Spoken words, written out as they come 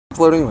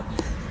uploading.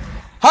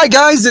 Hi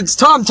guys, it's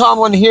Tom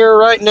Tomlin here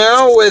right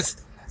now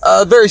with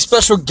a very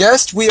special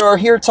guest. We are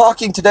here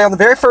talking today on the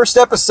very first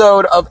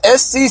episode of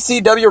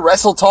SCCW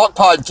Wrestle Talk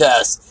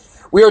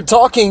Podcast. We are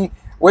talking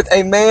with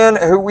a man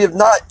who we have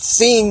not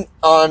seen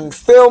on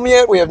film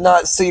yet. We have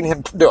not seen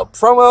him do a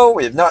promo.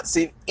 We have not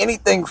seen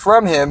anything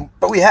from him,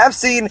 but we have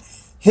seen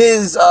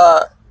his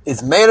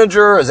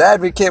manager, his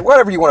advocate,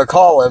 whatever you want to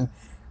call him.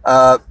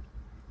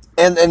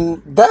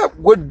 And that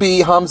would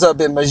be Hamza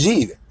bin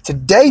Majid.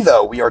 Today,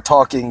 though, we are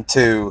talking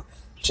to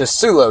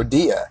Chisulo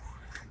Dia.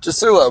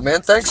 Chisulo,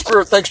 man, thanks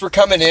for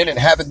coming in and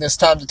having this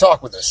time to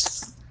talk with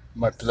us.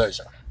 My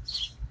pleasure.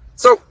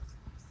 So,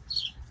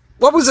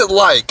 what was it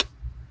like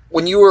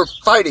when you were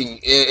fighting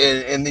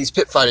in these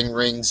pit fighting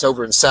rings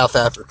over in South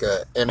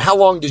Africa, and how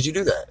long did you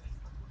do that?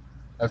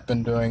 I've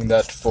been doing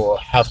that for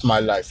half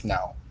my life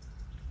now.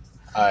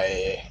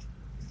 I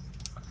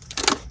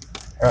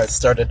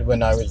started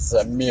when I was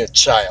a mere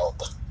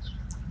child,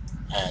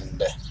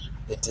 and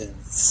it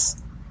is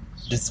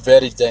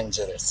very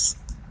dangerous.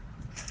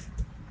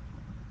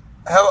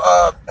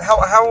 How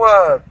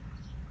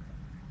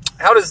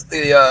does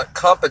the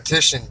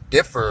competition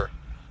differ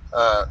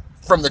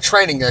from the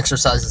training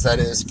exercises, that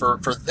is, for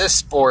this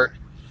sport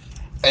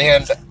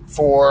and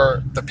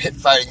for the pit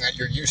fighting that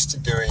you're used to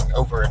doing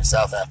over in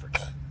South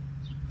Africa?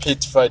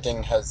 Pit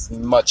fighting has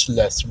much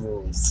less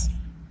rules.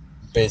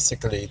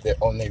 Basically, the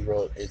only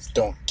rule is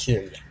don't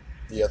kill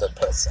the other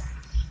person.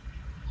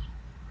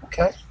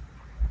 Okay.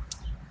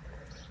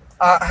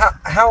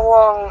 How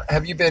long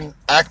have you been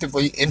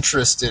actively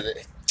interested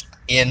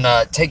in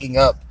taking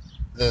up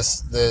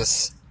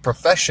this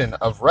profession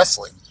of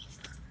wrestling?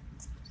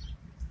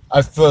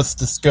 I first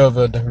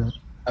discovered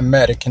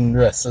American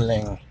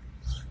wrestling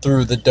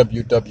through the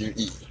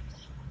WWE,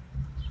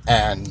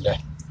 and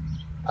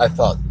I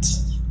thought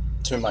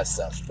to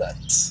myself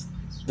that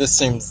this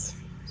seems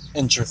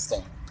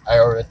interesting. I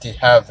already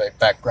have a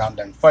background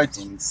in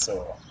fighting,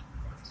 so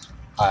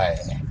I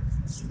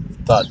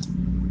thought,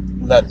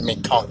 let me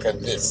conquer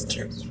this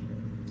too.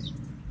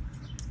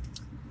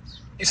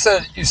 You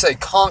say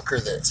conquer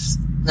this.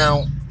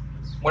 Now,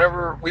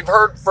 whenever we've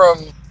heard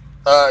from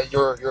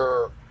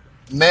your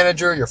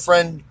manager, your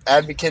friend,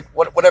 advocate,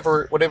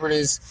 whatever it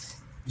is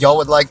y'all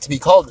would like to be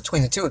called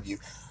between the two of you,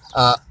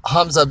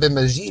 Hamza bin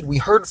Majid, we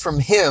heard from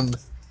him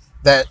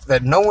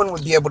that no one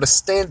would be able to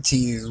stand to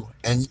you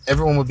and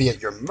everyone would be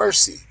at your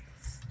mercy.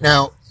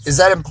 Now, is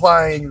that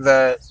implying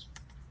that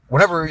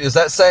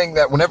saying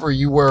that whenever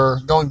you were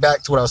going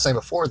back to what I was saying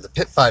before, the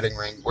pit fighting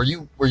ring, were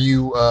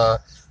you a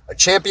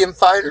champion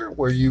fighter?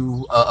 Were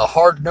you a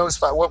hard-nosed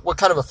fighter? What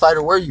kind of a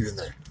fighter were you in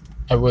there?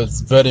 I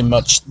was very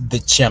much the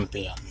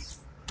champion.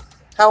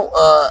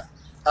 How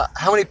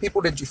many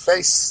people did you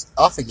face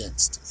off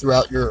against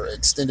throughout your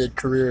extended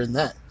career in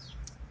that?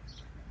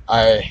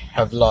 I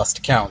have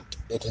lost count.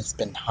 It has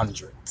been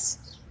hundreds.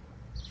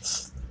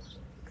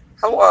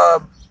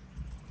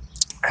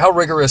 How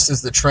rigorous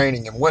is the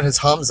training, and what has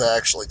Hamza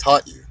actually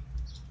taught you?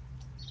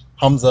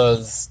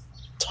 Hamza's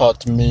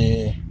taught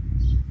me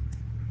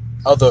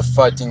other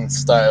fighting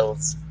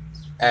styles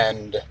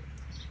and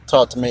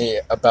taught me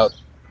about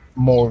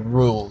more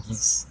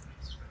rules,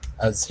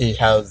 as he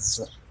has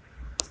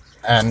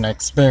an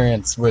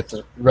experience with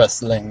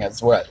wrestling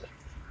as well.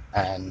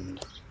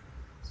 And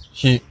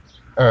he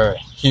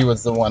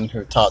was the one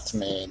who taught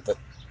me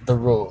the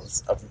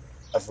rules of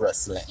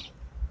wrestling.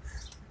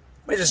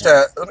 Let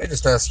me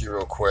just ask you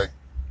real quick.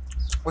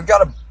 We've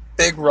got a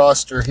big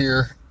roster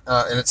here,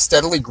 and it's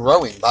steadily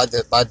growing by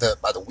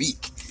the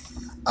week.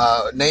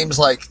 Names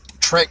like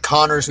Trent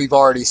Connors, we've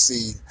already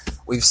seen.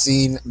 We've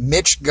seen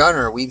Mitch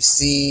Gunner. We've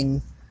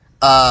seen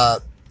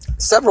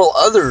several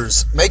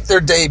others make their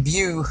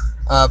debut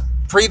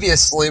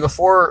previously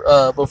before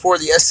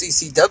the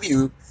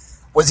SCCW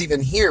was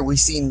even here. We've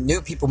seen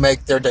new people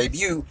make their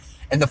debut,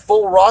 and the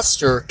full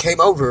roster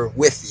came over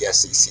with the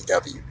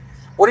SCCW.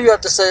 What do you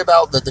have to say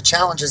about the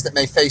challenges that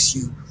may face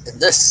you in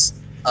this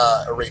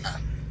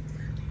arena?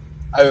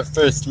 I have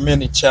faced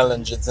many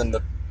challenges in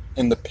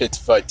the pit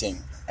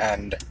fighting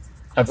and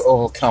have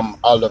overcome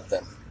all of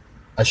them.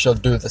 I shall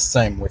do the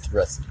same with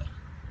wrestling.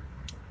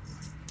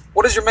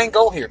 What is your main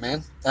goal here,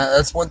 man?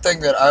 That's one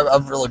thing that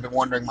I've really been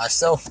wondering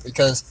myself,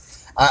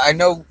 because I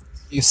know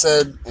you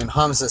said, and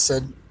Hamza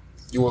said,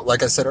 you would,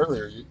 like I said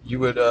earlier, you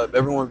would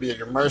everyone would be at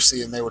your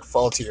mercy and they would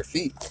fall to your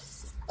feet.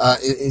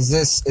 Is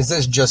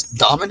this just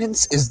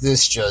dominance? Is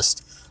this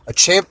just a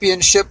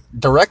championship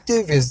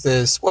directive? Is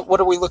this what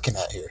are we looking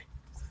at here?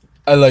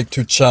 I like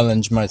to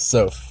challenge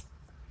myself,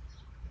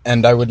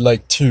 and I would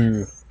like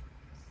to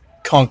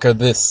conquer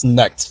this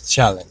next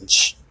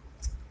challenge.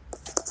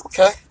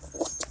 Okay.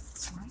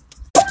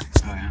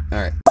 All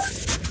right.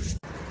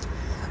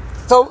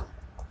 So,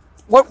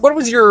 what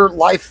was your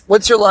life?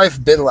 What's your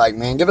life been like,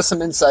 man? Give us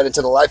some insight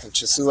into the life of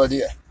Chisulo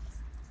Dia.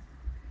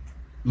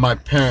 My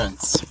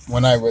parents,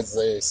 when I was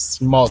a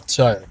small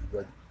child,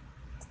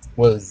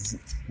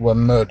 were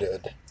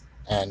murdered,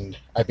 and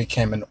I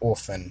became an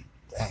orphan.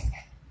 Dang.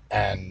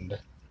 And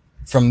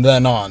from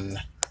then on,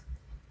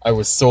 I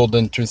was sold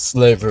into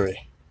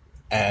slavery,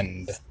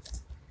 and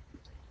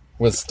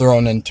was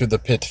thrown into the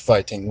pit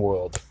fighting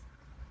world.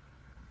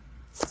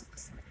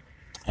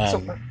 So,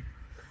 And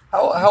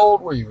how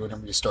old were you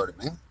whenever you started,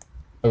 man?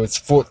 I was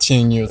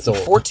 14 years old.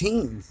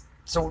 14.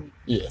 So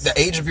Yes. the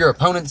age of your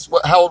opponents,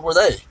 how old were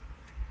they?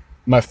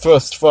 My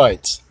first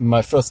fight,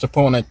 my first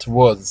opponent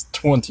was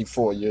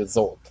 24 years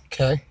old.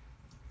 Okay.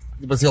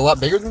 Was he a lot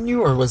bigger than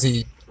you, or was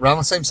he around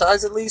the same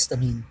size at least? I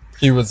mean,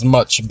 He was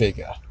much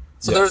bigger.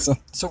 so Yes.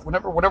 so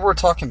whenever we're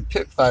talking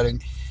pit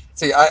fighting,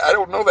 see, I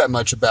don't know that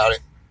much about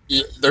it.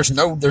 There's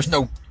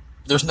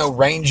no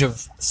range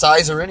of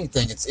size or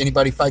anything. It's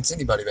anybody fights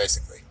anybody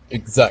basically.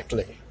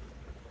 Exactly.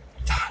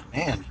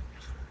 Man.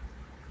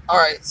 All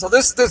right, so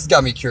this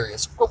got me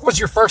curious. What was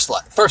your first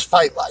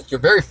fight like? Your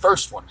very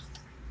first one?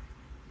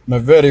 My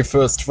very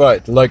first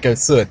fight, like I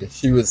said,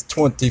 he was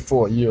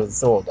 24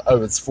 years old. I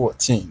was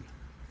 14.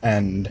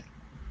 And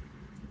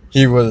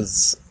he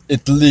was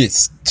at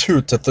least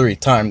 2 to 3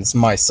 times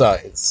my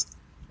size.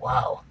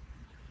 Wow.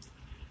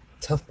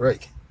 Tough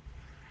break.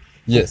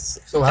 Yes.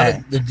 So how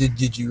and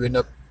did you end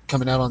up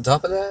coming out on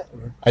top of that?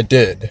 Or I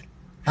did.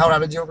 how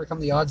did you overcome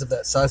the odds of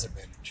that size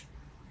advantage?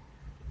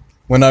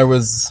 When I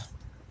was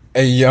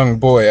a young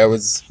boy, I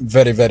was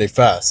very, very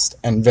fast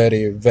and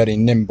very, very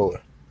nimble.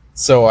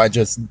 So I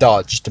just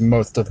dodged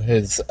most of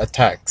his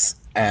attacks,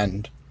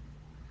 and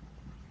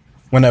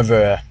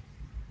whenever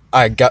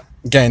I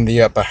gained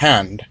the upper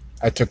hand,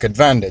 I took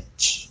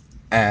advantage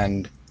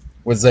and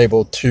was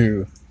able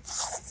to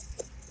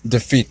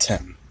defeat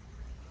him.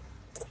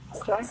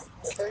 Okay.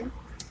 Okay.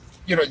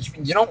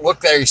 You don't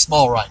look very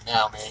small right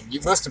now, man.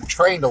 You must have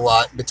trained a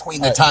lot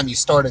between the time you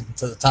started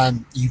to the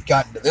time you've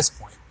gotten to this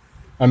point.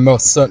 I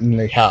most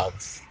certainly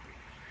have.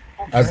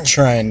 I've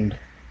trained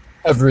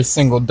every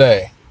single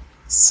day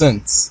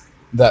since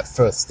that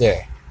first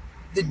day.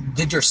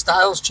 Did your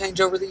styles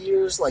change over the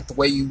years, like the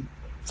way you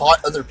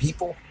fought other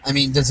people? I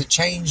mean, does it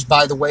change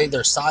by the way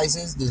their size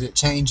is? Does it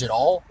change at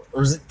all?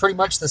 Or is it pretty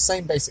much the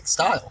same basic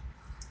style?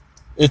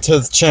 It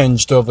has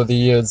changed over the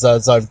years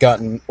as I've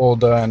gotten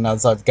older and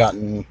as I've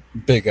gotten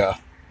bigger,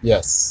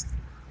 yes.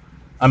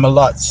 I'm a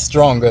lot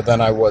stronger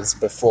than I was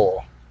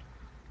before.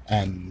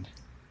 And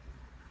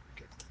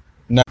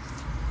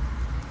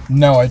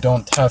now I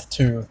don't have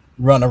to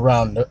run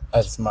around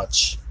as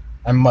much.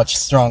 I'm much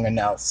stronger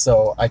now,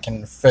 so I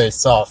can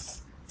face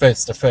off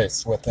face to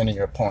face with any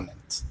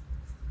opponent.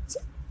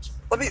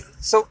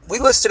 So we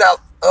listed out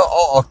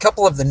a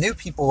couple of the new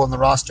people on the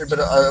roster, but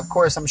of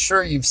course I'm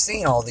sure you've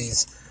seen all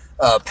these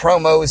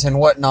promos and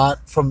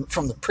whatnot from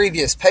the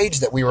previous page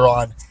that we were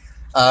on.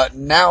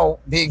 Now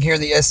being here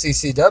in the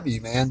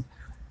SCCW, man,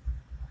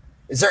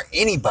 is there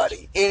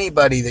anybody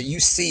that you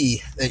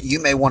see that you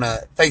may want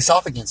to face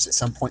off against at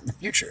some point in the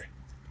future?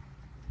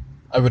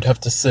 I would have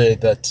to say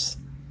that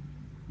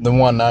the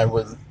one I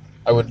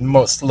would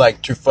most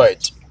like to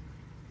fight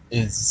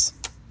is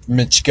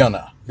Mitch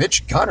Gunner.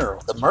 Mitch Gunner,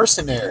 the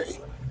mercenary.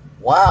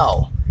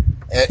 Wow.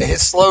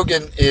 His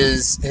slogan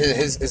is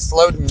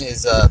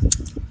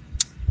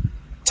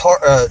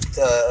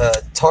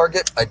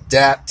target,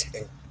 adapt,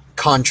 and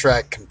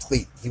contract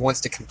complete. He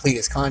wants to complete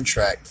his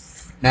contract.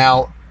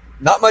 Now,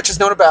 not much is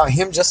known about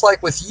him. Just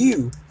like with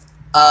you,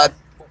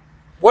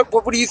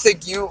 what do you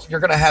think you're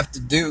going to have to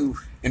do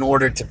in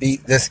order to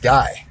beat this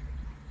guy?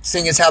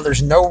 Seeing as how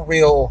there's no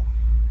real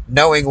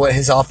knowing what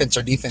his offense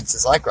or defense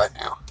is like right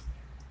now.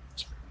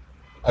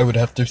 I would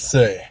have to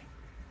say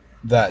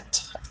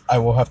that I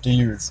will have to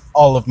use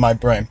all of my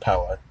brain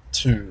power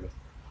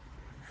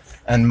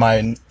and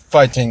my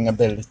fighting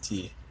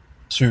ability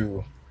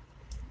to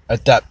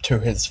adapt to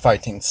his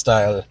fighting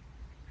style,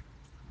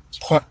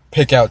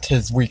 pick out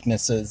his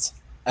weaknesses,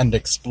 and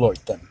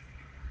exploit them.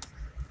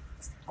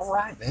 All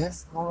right, man.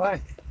 All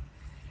right.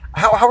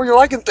 How are you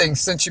liking things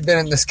since you've been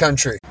in this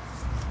country?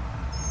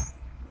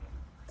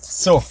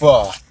 So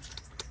far,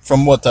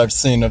 from what I've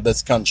seen of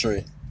this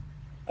country,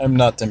 I'm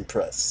not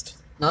impressed.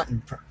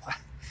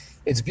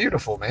 It's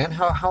beautiful, man.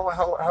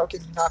 How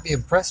can you not be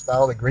impressed by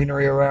all the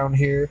greenery around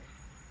here?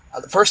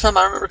 The first time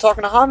I remember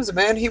talking to Hamza,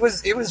 man, he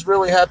was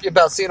really happy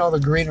about seeing all the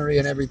greenery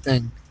and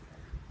everything.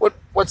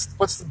 What's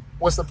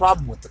the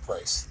problem with the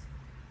place?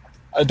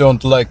 I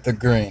don't like the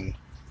green.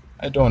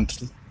 I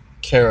don't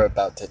care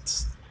about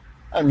it.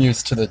 I'm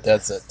used to the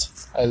desert.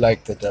 I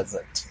like the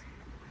desert.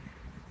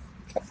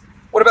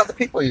 What about the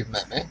people you've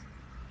met, man?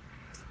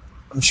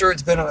 I'm sure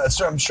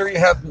you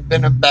haven't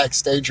been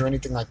backstage or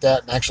anything like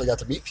that and actually got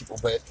to meet people,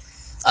 but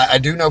I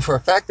do know for a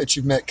fact that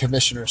you've met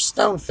Commissioner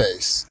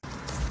Stoneface.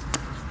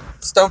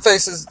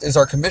 Stoneface is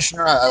our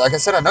commissioner. Like I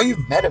said, I know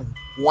you've met him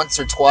once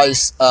or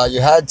twice.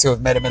 You had to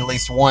have met him at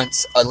least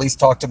once, at least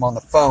talked to him on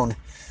the phone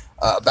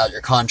about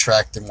your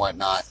contract and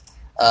whatnot.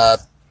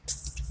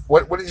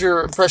 What is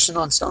your impression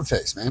on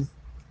Stoneface, man?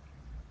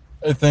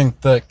 I think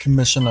that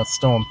Commissioner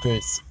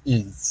Stoneface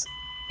is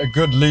a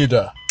good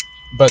leader,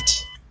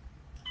 but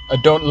I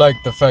don't like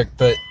the fact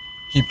that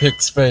he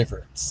picks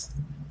favorites.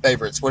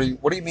 Favorites? What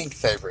do you mean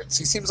favorites?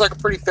 He seems like a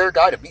pretty fair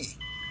guy to me.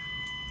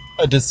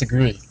 I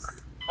disagree.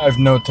 I've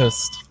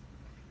noticed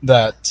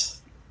that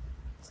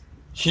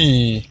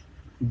he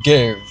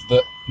gave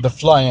the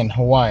flying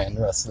Hawaiian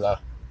wrestler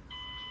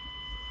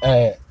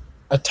a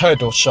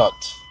title shot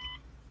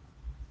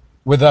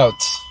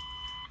without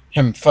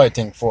him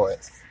fighting for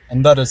it.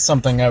 And that is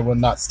something I will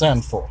not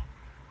stand for.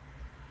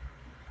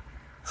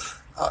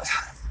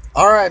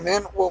 All right,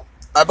 man. Well,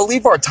 I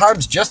believe our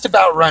time's just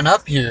about run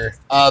up here.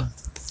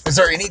 Is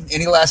there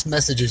any last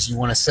messages you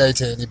want to say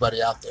to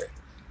anybody out there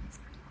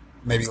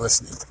maybe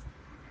listening?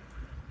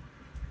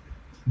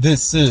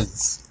 This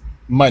is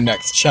my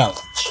next challenge,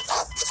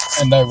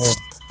 and I will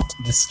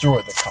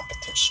destroy the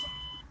competition.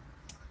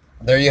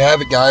 There you have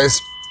it, guys.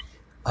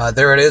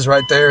 There it is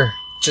right there.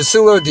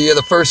 Chisulo Dia,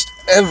 the first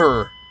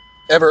ever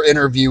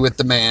interview with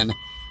the man.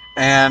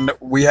 And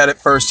we had it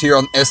first here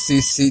on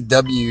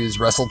SCCW's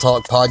Wrestle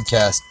Talk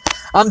podcast.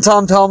 I'm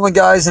Tom Tomlin,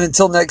 guys, and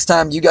until next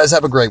time, you guys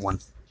have a great one.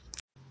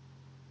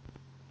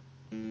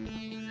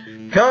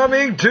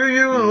 Coming to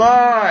you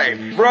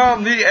live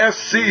from the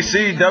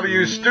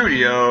SCCW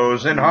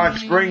studios in Hot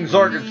Springs,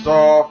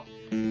 Arkansas,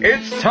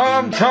 it's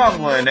Tom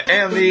Tomlin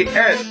and the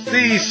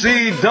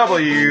SCCW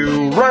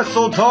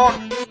Wrestle Talk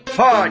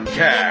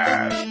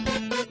podcast.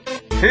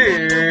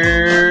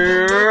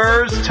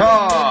 Here's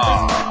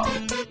Tom.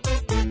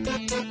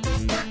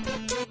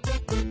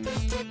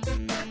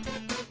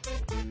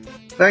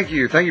 Thank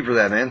you for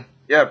that, man.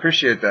 Yeah,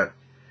 appreciate that.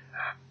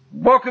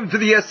 Welcome to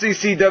the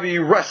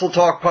SCCW Wrestle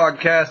Talk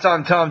podcast.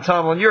 I'm Tom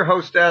Tomlin, your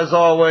host as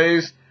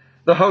always,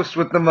 the host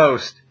with the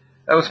most.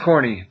 That was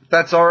corny.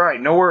 That's alright,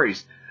 no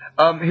worries.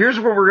 Here's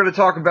what we're going to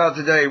talk about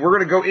today. We're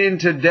going to go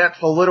into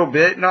depth a little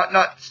bit,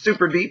 not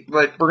super deep,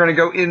 but we're going to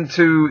go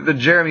into the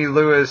Jeremy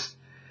Lewis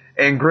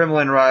and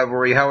Gremlin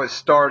rivalry, how it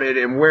started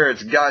and where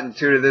it's gotten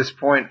to this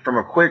point, from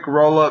a quick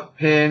roll-up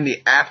pin,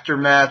 the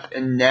aftermath,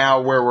 and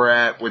now where we're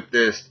at with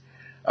this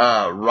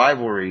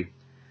rivalry.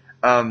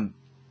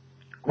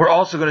 We're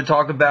also going to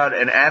talk about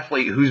an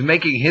athlete who's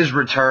making his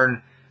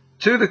return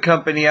to the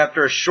company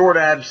after a short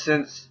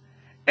absence.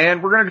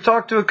 And we're going to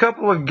talk to a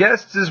couple of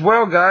guests as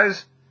well,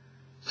 guys.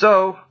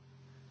 So,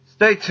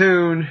 stay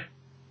tuned,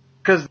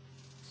 because...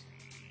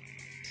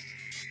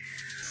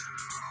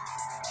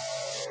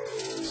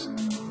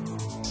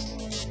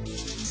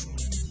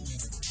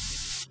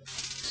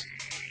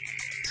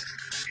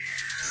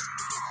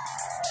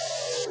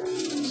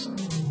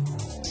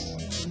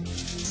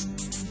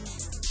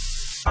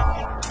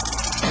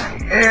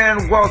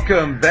 And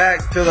welcome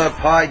back to the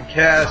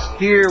podcast.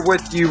 Here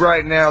with you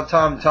right now,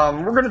 Tom.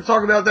 We're going to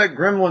talk about that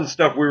Gremlin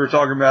stuff we were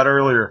talking about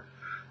earlier.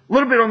 A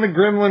little bit on the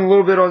Gremlin, a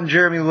little bit on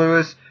Jeremy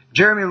Lewis.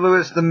 Jeremy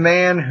Lewis, the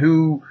man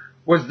who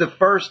was the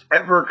first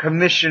ever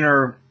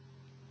commissioner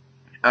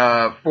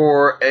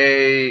for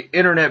a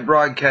internet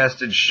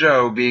broadcasted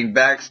show, being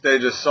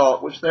Backstage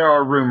Assault, which there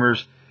are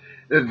rumors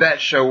that that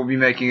show will be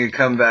making a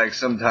comeback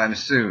sometime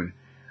soon.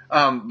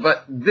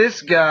 But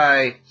this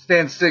guy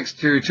stands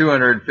 6'2",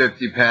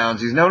 250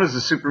 pounds. He's known as the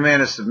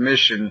Superman of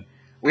submission.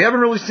 We haven't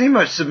really seen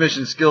much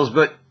submission skills,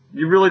 but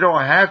you really don't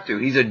have to.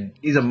 He's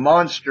a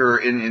monster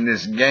in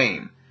this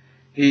game.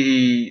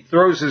 He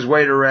throws his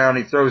weight around,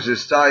 he throws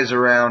his size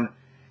around,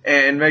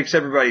 and makes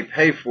everybody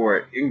pay for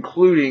it,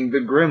 including the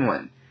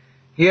Gremlin.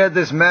 He had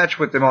this match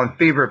with him on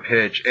Fever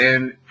Pitch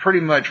and pretty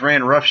much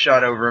ran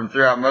roughshod over him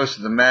throughout most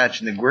of the match,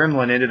 and the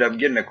Gremlin ended up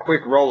getting a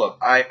quick roll-up.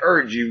 I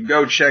urge you,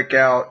 go check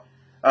out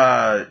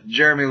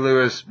Jeremy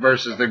Lewis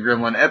versus the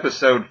Gremlin,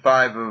 episode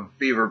 5 of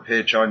Fever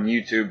Pitch on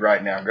YouTube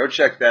right now. Go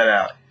check that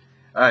out,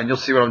 and you'll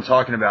see what I'm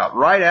talking about.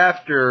 Right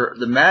after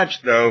the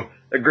match, though,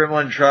 the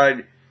Gremlin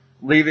tried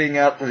leaving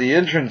out to the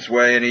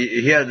entranceway, and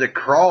he had to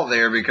crawl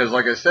there because,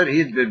 like I said, he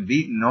had been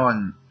beaten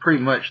on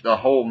pretty much the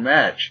whole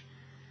match.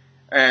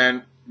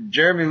 And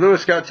Jeremy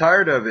Lewis got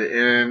tired of it,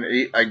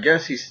 and I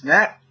guess he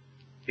snapped.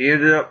 He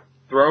ended up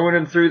throwing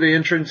him through the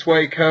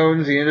entranceway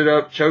cones. He ended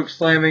up choke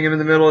slamming him in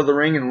the middle of the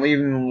ring and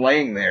leaving him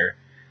laying there.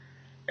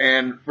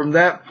 And from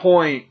that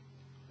point,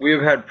 we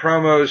have had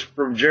promos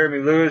from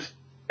Jeremy Lewis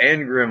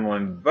and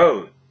Gremlin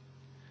both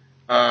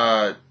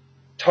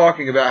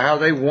talking about how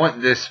they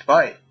want this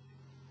fight,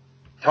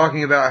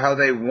 talking about how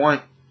they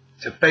want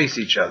to face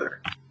each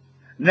other.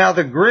 Now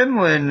the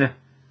Gremlin,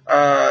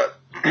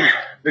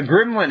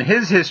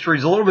 his history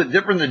is a little bit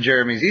different than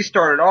Jeremy's. He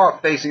started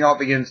off facing off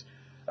against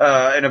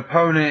an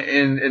opponent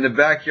in the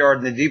backyard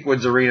in the Deep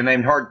Woods Arena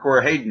named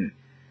Hardcore Hayden.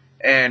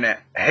 And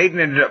Hayden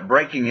ended up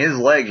breaking his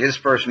leg his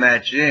first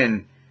match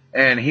in,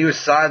 and he was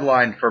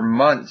sidelined for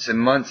months and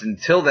months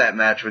until that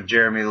match with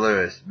Jeremy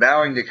Lewis,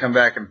 vowing to come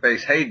back and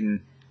face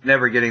Hayden,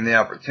 never getting the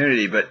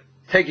opportunity, but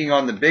taking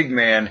on the big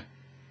man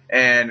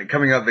and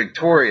coming up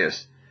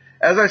victorious.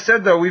 As I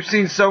said, though, we've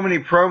seen so many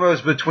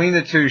promos between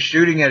the two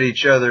shooting at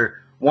each other,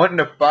 wanting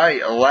to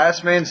fight, a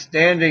last man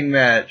standing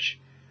match,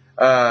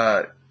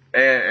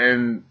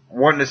 and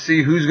wanting to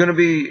see who's going to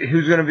be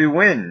who's going to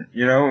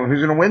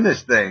win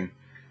this thing.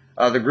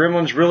 The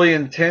Gremlin's really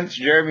intense.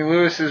 Jeremy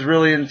Lewis is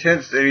really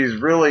intense, and he's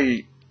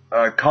really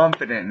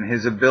confident in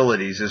his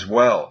abilities as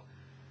well.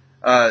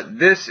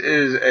 This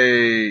is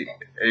a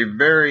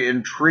very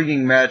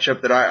intriguing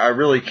matchup that I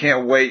really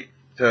can't wait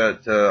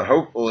to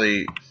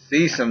hopefully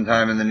see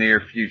sometime in the near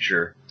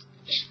future.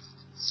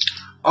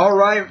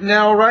 Right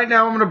now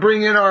I'm going to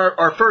bring in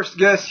our first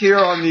guest here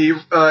on the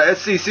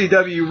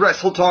SCCW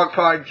Wrestle Talk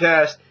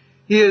podcast.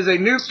 He is a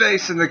new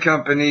face in the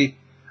company.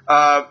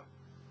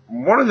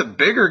 One of the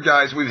bigger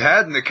guys we've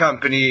had in the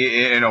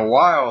company in a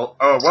while.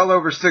 Well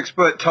over 6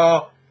 foot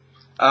tall.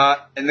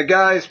 And the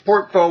guy's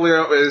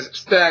portfolio is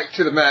stacked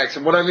to the max.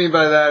 And what I mean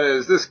by that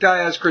is this guy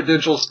has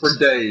credentials for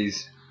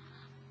days.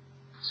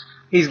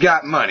 He's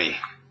got money.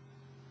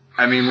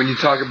 I mean, when you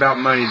talk about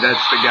money,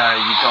 that's the guy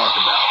you talk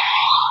about.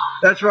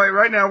 That's right.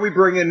 Right now we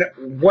bring in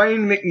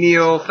Wayne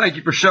McNeil. Thank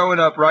you for showing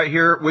up right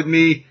here with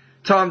me,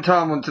 Tom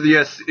Tomlin, to the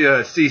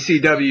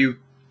CCW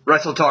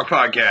Wrestle Talk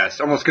podcast.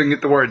 Almost couldn't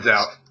get the words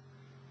out.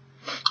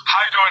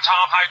 How you doing,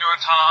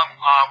 Tom?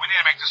 We need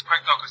to make this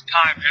quick, though, because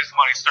time is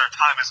money, sir.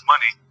 Time is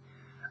money.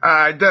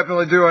 I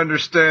definitely do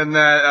understand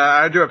that.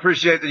 I do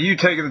appreciate that you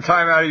taking the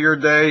time out of your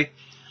day.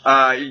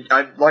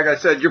 Like I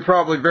said, you're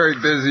probably very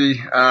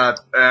busy. Always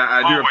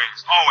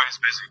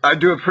busy. I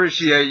do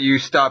appreciate you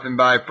stopping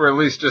by for at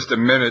least just a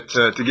minute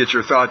to get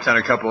your thoughts on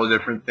a couple of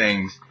different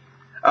things.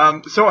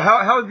 So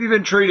how have you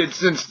been treated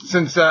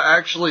since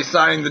actually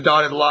signing the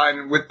dotted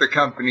line with the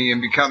company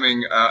and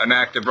becoming an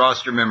active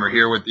roster member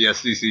here with the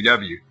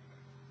SCCW?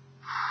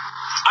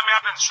 I mean,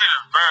 I've been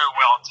treated very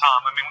well, Tom.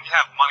 I mean, when you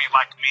have money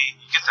like me,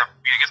 you get the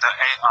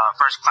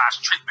first class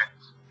treatment.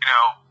 You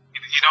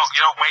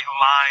don't wait in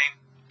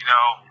line.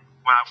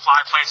 When I fly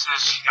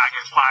places, I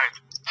get fly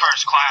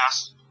first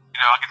class.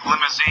 I get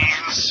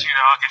limousines.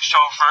 I get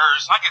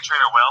chauffeurs. I get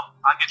treated well.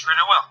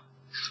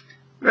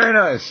 Very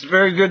nice.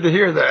 Very good to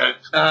hear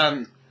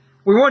that.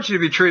 We want you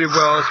to be treated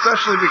well,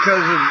 especially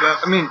because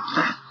of,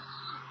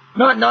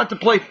 not to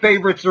play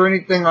favorites or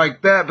anything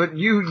like that, but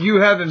you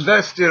have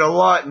invested a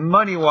lot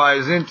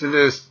money-wise into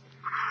this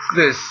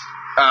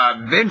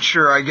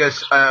venture, I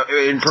guess,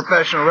 in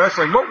professional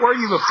wrestling. What were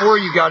you before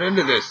you got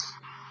into this?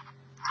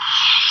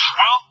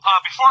 Well,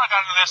 before I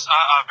got into this,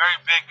 a very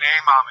big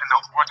name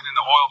working in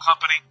the oil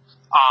company.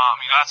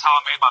 That's how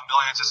I made my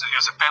millions. It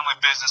was a family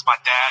business. My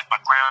dad, my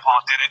grandpa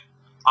did it.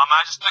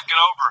 I just took it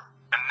over.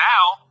 And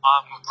now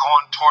I'm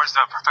going towards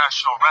the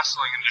professional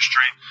wrestling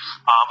industry.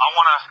 I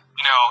want to,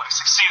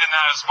 succeed in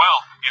that as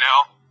well.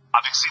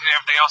 I've exceeded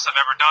everything else I've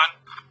ever done.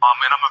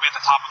 And I'm going to be at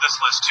the top of this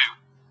list too.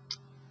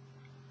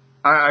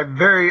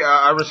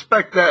 I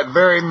respect that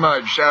very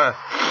much.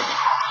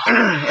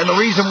 And the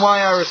reason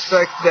why I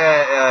respect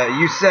that,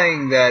 you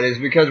saying that, is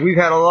because we've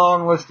had a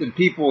long list of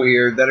people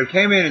here that have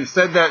came in and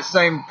said that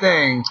same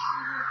thing,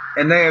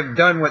 and they have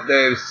done what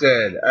they have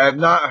said. I have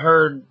not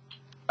heard.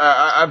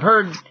 I've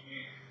heard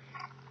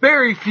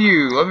very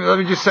few. Let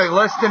me just say,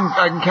 less than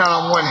I can count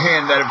on one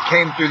hand that have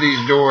came through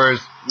these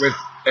doors with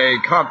a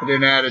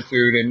confident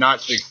attitude and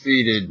not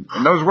succeeded.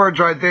 And those words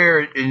right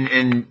there,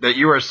 in that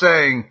you are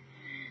saying,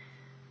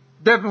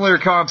 definitely are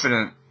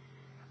confident.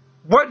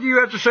 What do you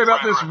have to say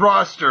about this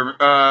roster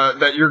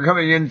that you're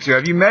coming into?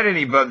 Have you met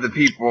any of the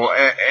people?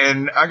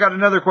 And I got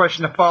another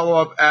question to follow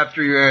up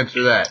after you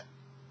answer that.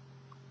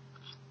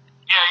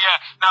 Yeah.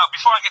 Now,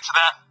 before I get to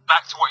that,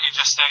 back to what you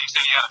just said. You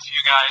said you had a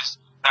few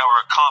guys that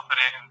were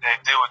confident and they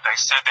did what they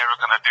said they were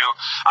going to do.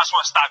 I just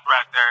want to stop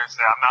right there and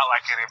say I'm not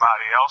like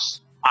anybody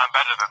else. I'm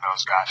better than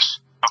those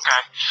guys.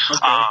 Okay?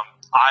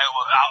 I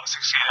will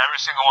out-succeed every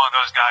single one of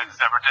those guys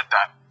that ever did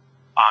that.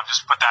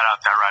 Just put that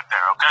out there right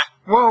there, okay?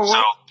 Whoa.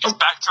 So,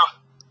 back to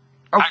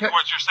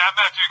what you're saying. I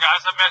met a few guys.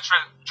 I met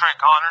Trent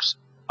Connors.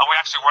 We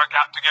actually work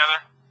out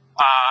together.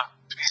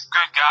 He's a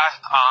good guy.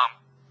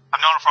 I've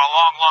known him for a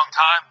long, long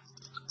time.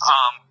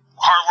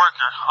 Hard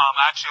worker.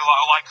 I actually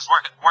like his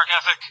work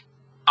ethic.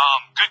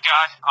 Good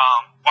guy.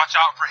 Watch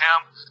out for him.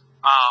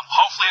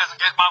 Hopefully he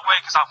doesn't get my way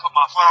because I'll put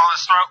my foot on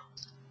his throat.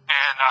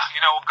 And,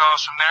 what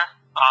goes from there.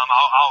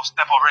 I'll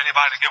step over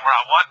anybody to get where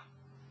I want,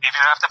 even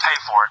if I have to pay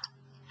for it.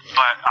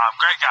 But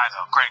great guy,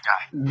 though. Great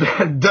guy.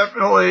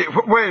 Definitely.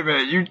 Wait a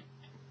minute.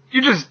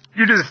 You just.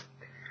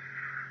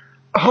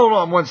 Hold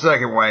on one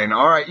second, Wayne.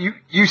 All right.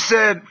 You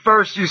said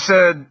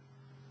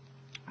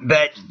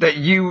that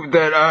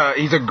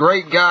he's a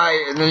great guy,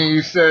 and then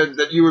you said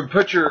that you would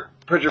put your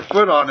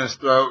foot on his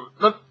throat.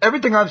 Look,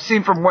 everything I've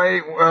seen from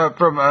Wayne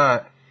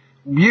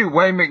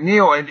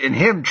McNeil, and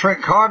him,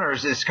 Trent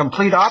Connors, is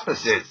complete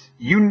opposites.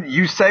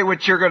 You say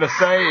what you're going to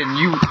say, and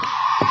you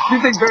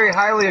think very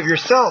highly of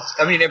yourself.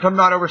 I mean, if I'm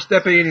not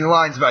overstepping any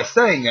lines by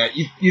saying that,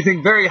 you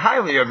think very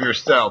highly of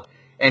yourself,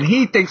 and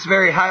he thinks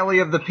very highly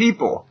of the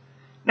people.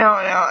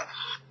 Now,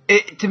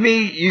 to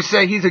me, you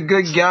say he's a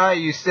good guy.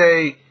 You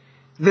say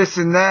this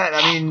and that.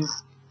 I mean,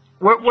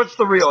 what's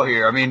the real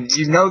here? I mean,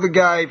 you know the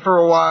guy for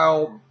a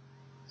while.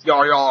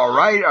 Are y'all all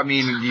right? I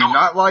mean, do you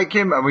not like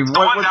him? I mean, The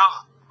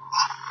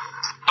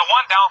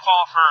one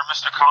downfall for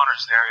Mr.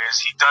 Connors there is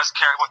he does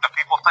care what the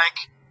people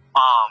think.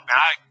 And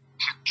I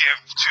could give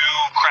two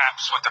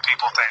craps what the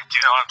people think.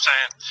 You know what I'm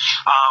saying?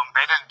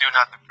 They didn't do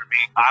nothing for me.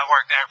 I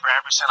worked there for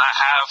every cent I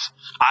have.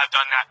 I've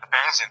done that. The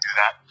fans didn't do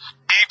that.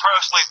 He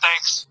personally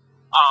thinks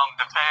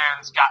the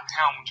fans got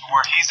him to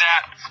where he's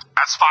at.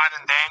 That's fine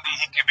and dandy.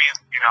 He can be,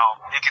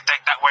 he can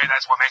think that way.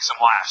 That's what makes him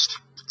last.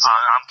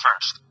 I'm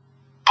first.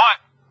 But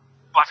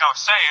like I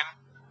was saying,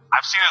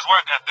 I've seen his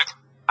work ethic.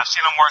 I've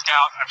seen him work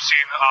out. I've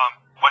seen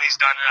what he's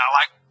done, and I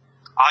like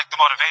the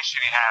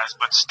motivation he has.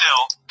 But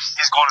still,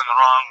 he's going in the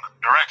wrong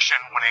direction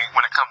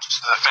when it comes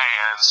to the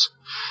fans.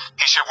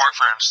 He should work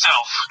for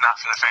himself, not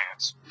for the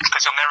fans,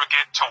 because he'll never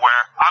get to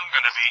where I'm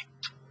going to be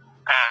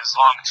as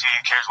long as he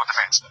cares what the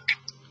fans think.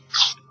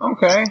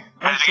 Okay.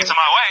 And if he gets in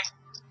my way,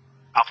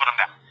 I'll put him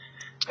down.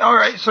 All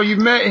right, so you've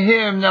met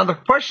him. Now, the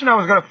question I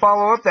was going to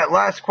follow up that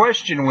last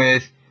question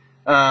with,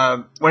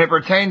 when it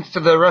pertains to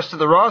the rest of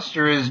the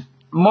roster, is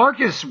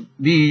Marcus,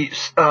 the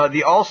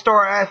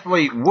all-star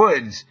athlete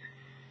Woods.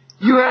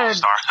 You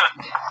had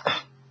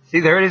see,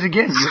 there it is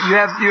again.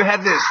 You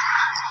had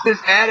this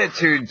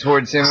attitude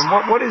towards him.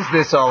 And what is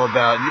this all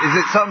about? Is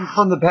it something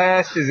from the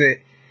past? Is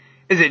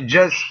it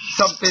just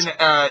something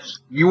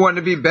you want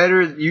to be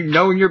better? You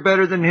know you're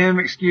better than him.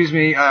 Excuse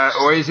me,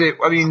 or is it?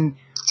 I mean,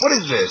 what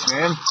is this,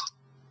 man?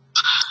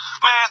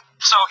 Man,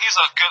 so he's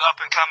a good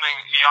up-and-coming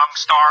young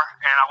star,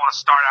 and I want to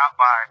start out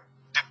by,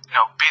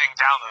 beating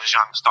down those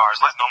young stars,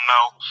 letting them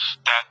know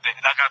that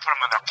I got to put them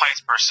in their place,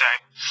 per se,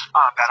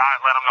 that I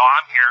let them know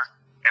I'm here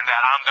and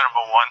that I'm the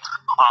number one.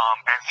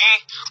 And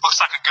he looks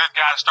like a good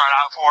guy to start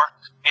out for.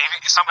 Even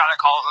some guy that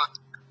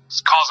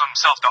calls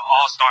himself the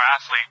all-star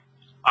athlete.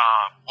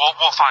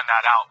 We'll find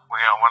that out.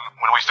 When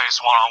we face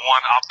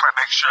one-on-one, I'll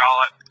make sure I'll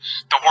let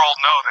the world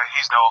know that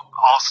he's no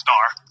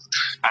all-star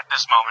at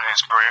this moment in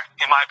his career.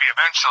 He might be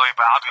eventually,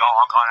 but I'll be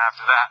all gone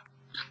after that.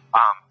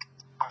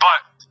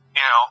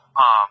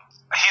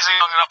 He's a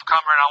young and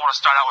up-comer, and I want to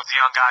start out with the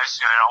young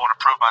guys. I want to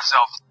prove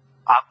myself.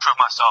 I've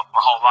proved myself my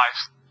whole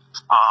life.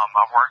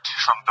 I've worked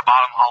from the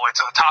bottom all the way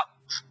to the top.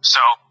 So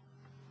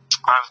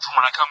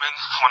when I come to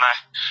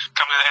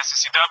the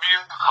SCCW,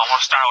 I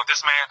want to start out with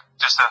this man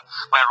just to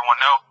let everyone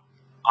know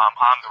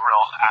I'm the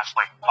real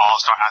athlete,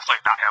 all-star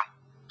athlete, not him.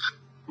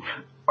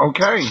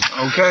 Okay.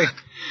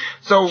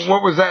 So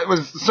what was that?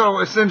 So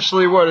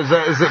essentially, what is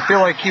that? Does it feel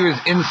like he was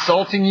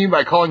insulting you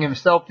by calling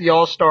himself the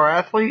all-star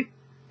athlete?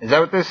 Is that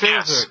what this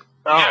Yes. is?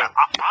 Oh. Yeah,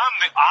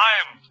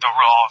 I'm the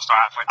real all-star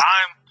athlete.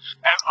 I'm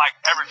like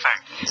everything.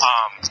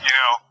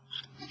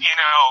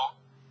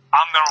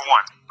 I'm number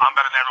one. I'm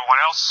better than everyone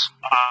else.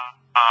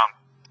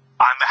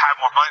 I have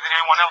more money than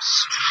anyone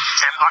else.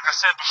 And like I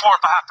said before,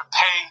 if I have to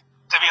pay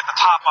to be at the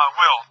top, I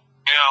will.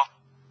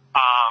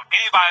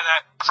 Anybody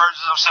that refers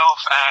to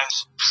themselves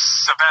as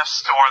the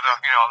best or the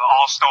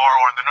all-star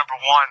or the number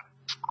one,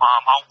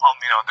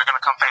 they're gonna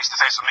come face to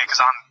face with me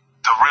because I'm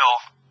the real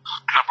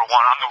number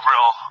one. I'm the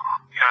real,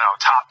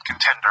 top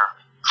contender.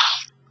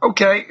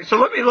 Okay, so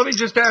let me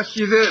just ask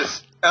you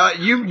this: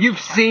 you've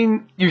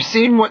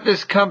seen what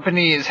this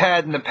company has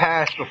had in the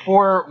past.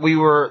 Before we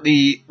were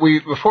the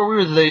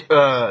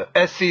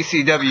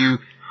SCCW,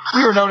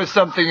 we were known as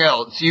something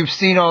else. You've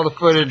seen all the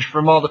footage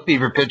from all the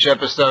Fever Pitch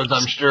episodes,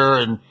 I'm sure,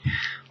 and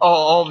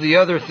all the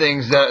other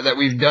things that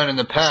we've done in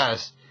the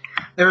past.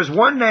 There's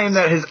one name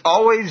that has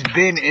always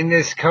been in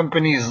this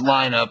company's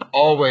lineup,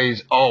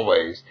 always.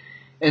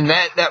 And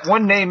that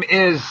one name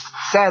is,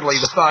 sadly,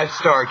 the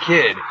 5-Star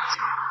Kid.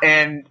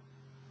 And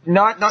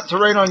not to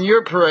rain on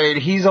your parade,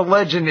 he's a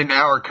legend in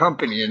our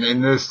company and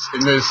in this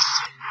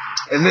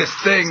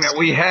thing that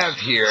we have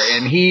here.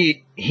 And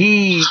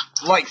he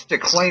likes to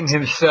claim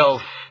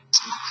himself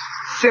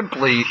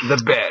simply the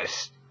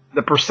best.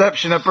 The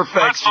perception of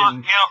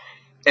perfection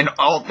in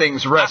all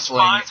things wrestling.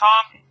 That's fine,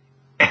 Tom.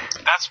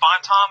 That's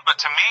fine, Tom. But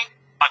to me,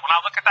 like when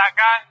I look at that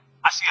guy,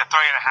 I see a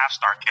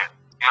 3.5-star kid.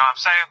 You know what I'm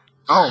saying?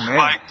 Oh man!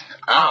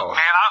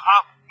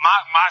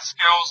 My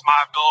skills,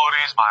 my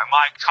abilities, my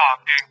mic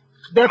talking,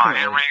 my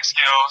in-ring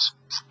skills,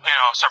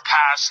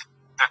 surpass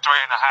the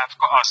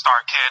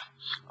 3.5-star kid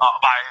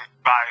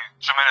by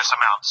tremendous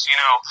amounts.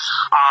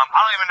 I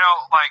don't even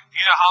know,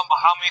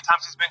 how many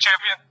times he's been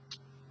champion?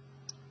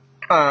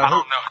 I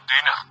don't know. Do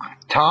you know?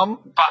 Tom?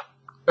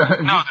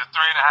 No, the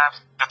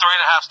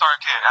 3.5-star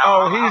kid.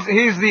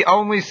 He's the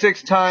only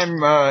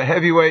 6-time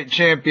heavyweight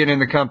champion in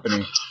the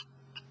company.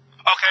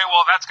 Okay,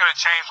 well, that's going to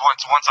change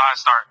once I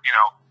start,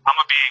 I'm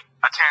going to be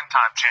a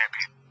 10-time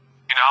champion.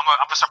 I'm going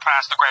to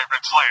surpass the great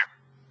Ric Flair.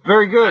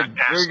 Very good,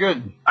 very good.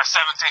 A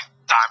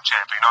 17th-time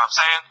champion, you know what I'm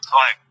saying?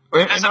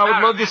 And I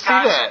would love to see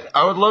that.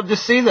 I would love to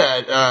see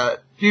that.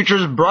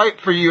 Future's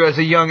bright for you as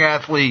a young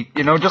athlete,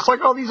 just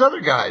like all these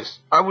other guys.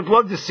 I would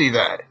love to see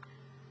that.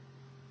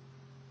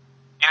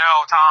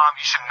 Tom,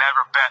 you should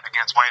never bet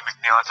against Wayne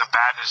McNeil. That's a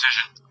bad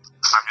decision.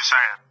 I'm just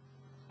saying.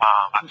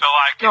 I feel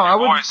like in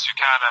your voice, you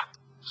kind of...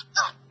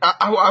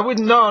 I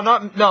wouldn't.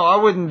 No, I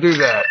wouldn't do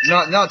that.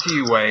 Not to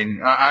you,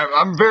 Wayne.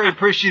 I'm very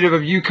appreciative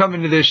of you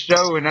coming to this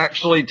show and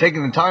actually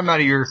taking the time out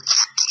of your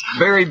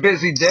very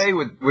busy day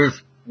with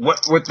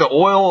the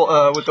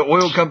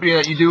oil company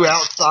that you do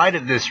outside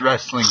of this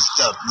wrestling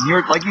stuff.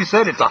 Like you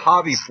said, it's a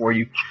hobby for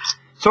you.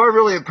 So I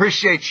really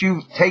appreciate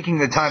you taking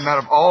the time out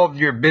of all of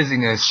your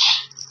busyness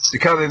to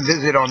come and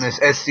visit on this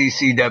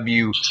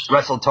SCCW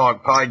Wrestle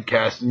Talk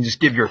podcast and just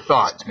give your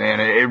thoughts,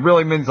 man. It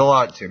really means a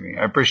lot to me.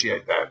 I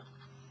appreciate that.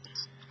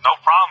 No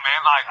problem,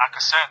 man. Like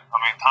I said,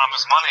 time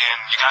is money,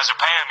 and you guys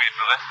are paying me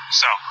for this.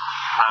 So,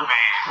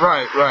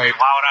 right. Why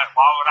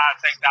would I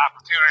take the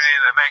opportunity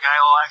to make a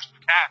little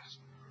extra cash?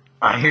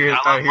 I hear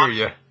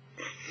you.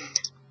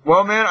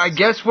 Well, man, I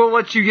guess we'll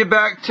let you get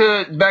back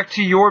to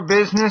your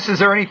business. Is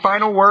there any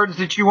final words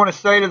that you want to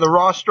say to the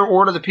roster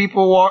or to the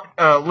people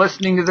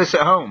listening to this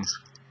at home?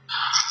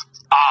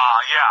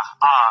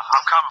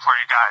 I'm coming for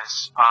you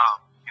guys.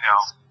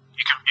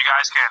 You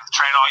guys can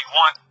train all you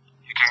want.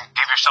 You can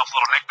give yourself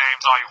little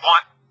nicknames all you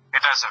want. It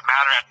doesn't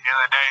matter at the end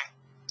of the day.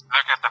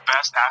 Look at the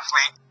best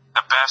athlete,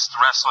 the best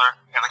wrestler,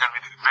 and they're going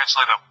to be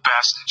eventually the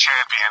best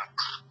champion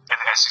in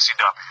the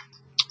SCCW.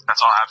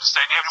 That's all I have to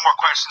say. Do you have any more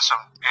questions?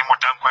 Any more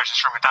dumb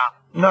questions for me, Tom?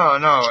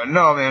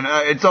 No, man.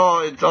 It's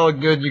all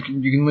good. You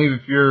can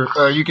leave if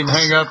you can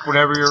hang up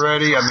whenever you're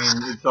ready. I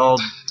mean, it's all.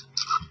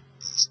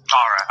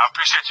 All right. I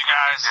appreciate you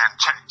guys, and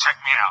check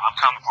me out. I'm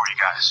coming for you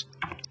guys.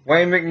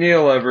 Wayne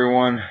McNeil,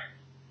 everyone.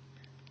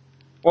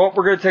 Well,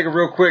 we're going to take a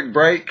real quick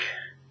break.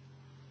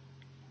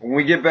 When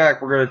we get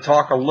back, we're going to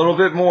talk a little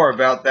bit more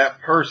about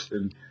that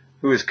person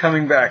who is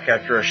coming back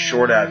after a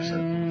short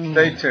absence.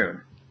 Stay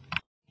tuned.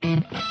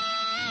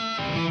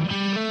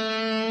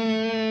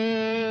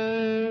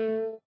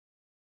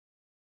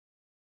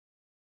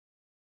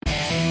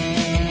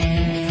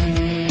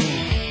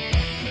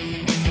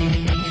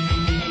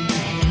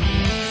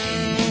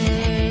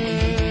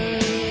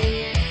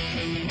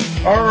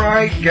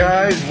 Alright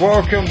guys,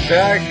 welcome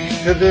back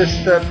to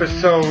this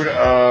episode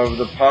of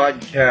the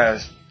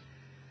podcast.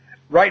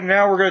 Right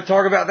now we're going to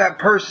talk about that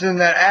person,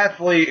 that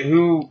athlete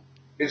who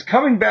is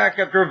coming back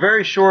after a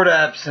very short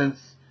absence.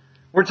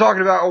 We're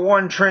talking about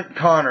one Trent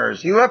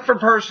Connors. He left for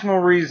personal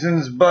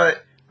reasons,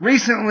 but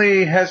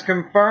recently has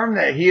confirmed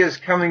that he is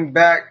coming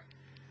back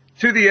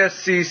to the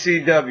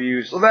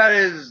SCCW. So that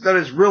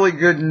is really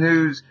good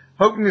news.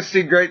 Hoping to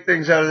see great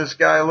things out of this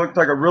guy. Looked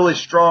like a really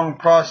strong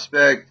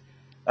prospect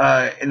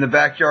in the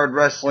backyard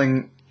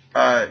wrestling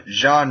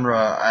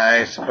genre,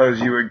 I suppose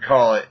you would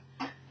call it.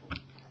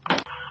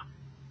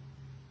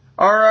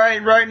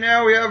 Alright, right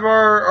now we have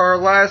our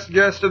last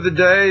guest of the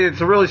day.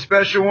 It's a really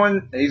special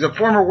one. He's a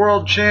former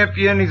world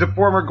champion. He's a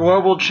former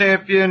global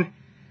champion,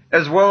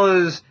 as well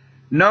as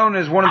known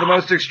as one of the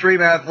most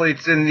extreme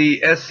athletes in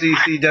the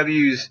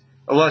SCCW's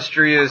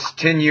illustrious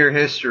 10-year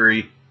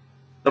history,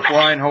 the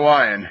Flying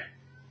Hawaiian.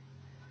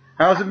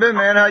 How's it been,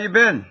 man? How you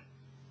been?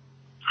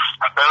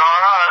 I've been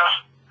alright.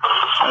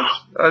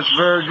 That's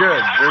very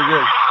good, very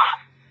good.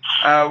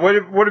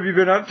 What have you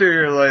been up to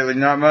here lately?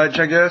 Not much,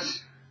 I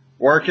guess.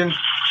 Working.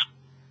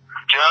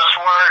 Just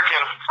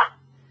working.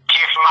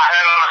 Keeps my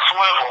head on a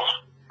swivel.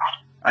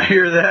 I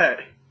hear that.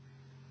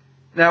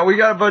 Now we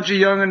got a bunch of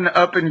young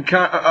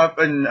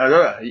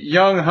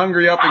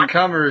hungry up and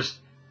comers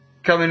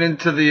coming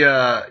into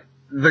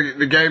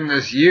the game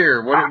this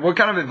year. What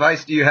kind of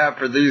advice do you have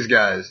for these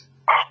guys?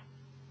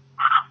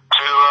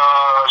 To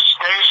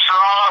stay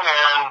strong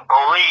and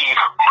believe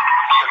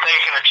that they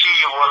can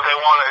achieve what they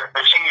want to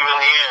achieve in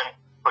the end,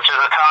 which is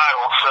a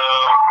title. So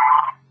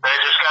they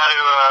just got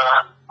to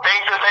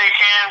think that they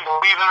can,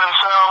 believe in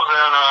themselves,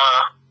 and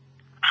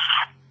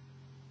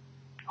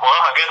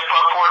I guess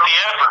put forth the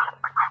effort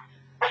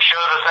and show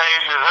that they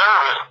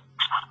deserve it,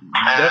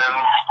 and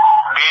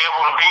be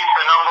able to beat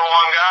the number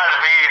one guy to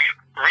be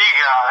the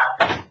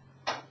guy.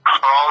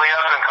 For all the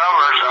up and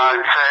comers,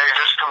 I'd say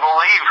just to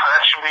believe.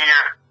 That should be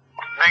your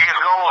biggest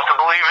goal, is to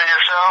believe in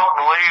yourself,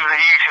 believe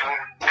that you can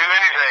do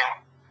anything.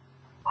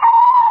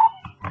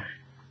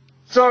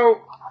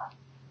 So,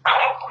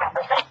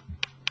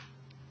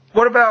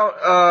 what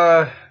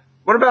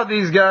about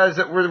these guys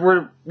that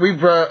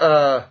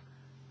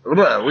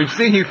we've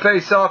seen you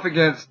face off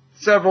against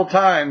several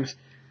times,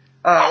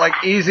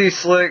 like Easy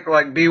Slick,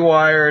 like B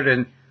Wired,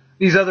 and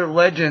these other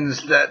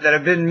legends that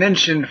have been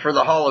mentioned for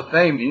the Hall of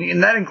Fame,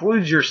 and that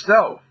includes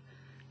yourself.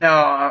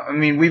 Now, I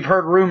mean, we've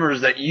heard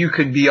rumors that you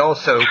could be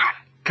also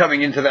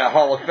coming into that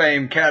Hall of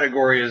Fame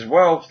category as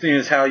well, seeing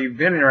as how you've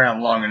been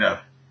around long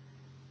enough.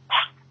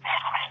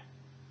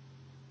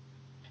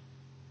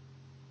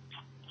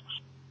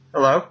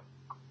 Hello?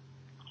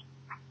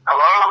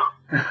 Hello?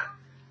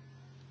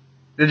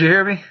 Did you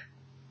hear me?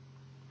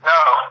 No.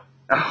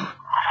 Oh.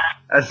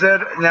 I said,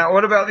 now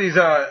what about these,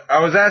 I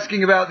was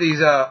asking about these,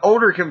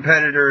 older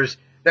competitors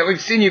that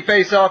we've seen you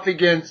face off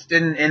against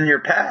in your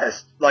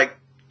past, like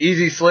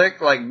Easy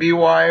Slick, like B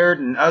Wired,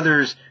 and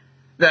others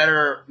that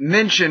are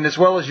mentioned, as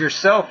well as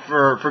yourself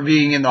for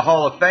being in the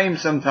Hall of Fame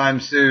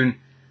sometime soon,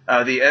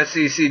 the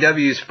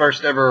SCCW's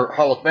first ever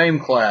Hall of Fame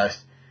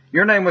class.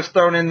 Your name was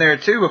thrown in there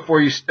too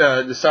before you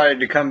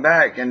decided to come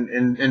back,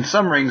 and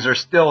some rings are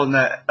still in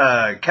that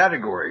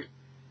category.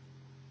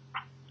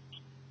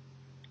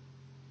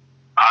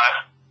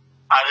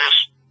 I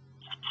just,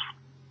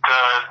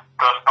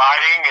 the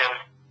fighting and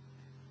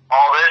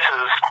all this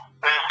has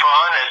been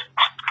fun, and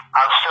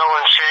I'm still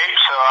in shape,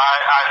 so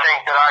I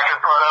think that I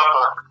could put up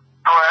a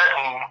threat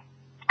and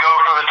go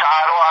for the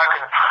title.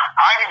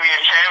 I could be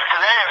a champ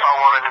today if I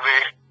wanted to be.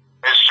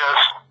 It's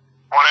just,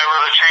 whenever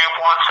the champ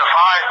wants to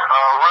fight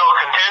a real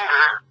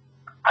contender,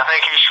 I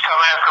think he should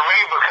come after me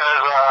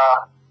because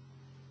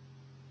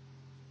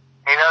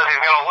he knows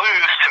he's going to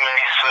lose to me.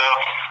 So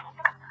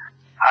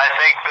I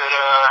think that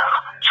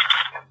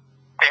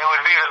it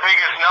would be the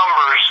biggest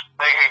numbers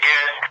they could get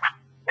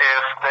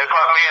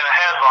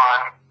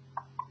mine.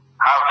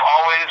 I've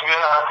always been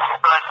a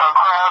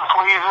crowd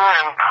pleaser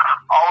and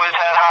always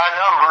had high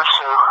numbers,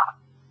 so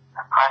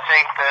I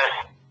think that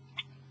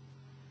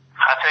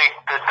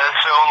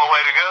that's the only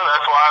way to go.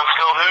 That's why I'm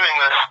still doing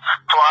this.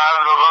 That's why I'm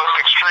the most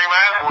extreme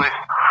athlete,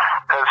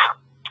 because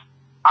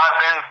I've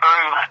been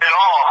through it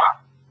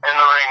all in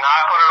the ring. I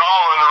put it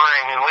all in the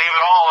ring and leave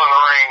it all in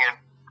the ring, and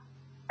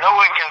no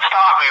one can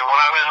stop me when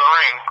I'm in the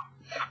ring.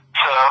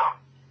 So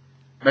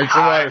Makes a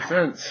lot of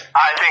sense.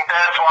 I think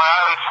that's why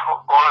I'm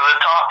one of the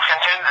top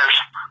contenders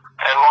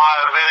and why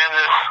I've been in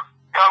this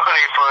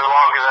company for as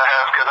long as I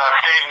have, because I've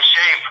stayed in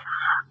shape.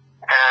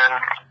 And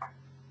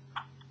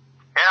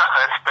yeah,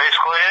 that's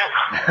basically it.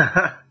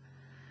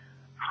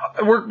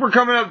 We're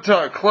coming up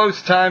to a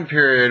close time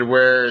period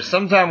where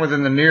sometime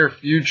within the near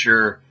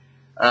future,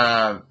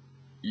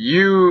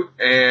 you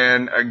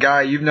and a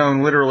guy you've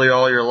known literally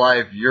all your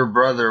life, your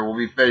brother, will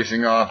be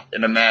facing off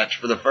in a match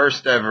for the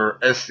first ever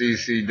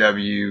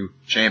SCCW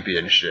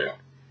championship.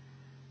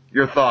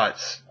 Your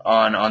thoughts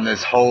on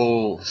this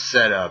whole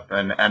setup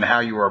and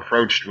how you were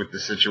approached with the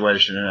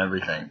situation and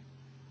everything?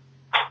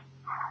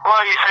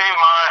 Well, you see,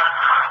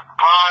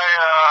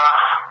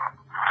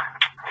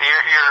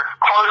 your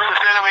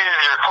closest enemy is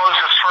your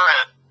closest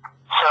friend.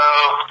 So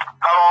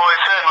I've always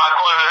said my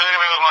closest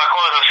enemy was my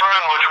closest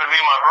friend, which would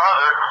be my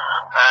brother.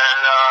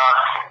 And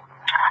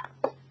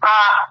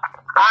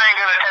I ain't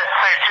gonna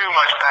say too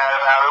much bad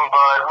about him,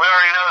 but we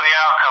already know the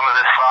outcome of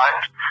this fight.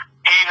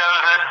 He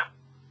knows it.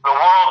 The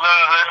world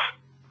knows it.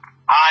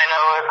 I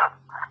know it.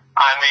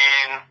 I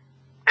mean,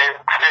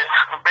 it's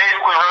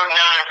basically written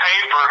down in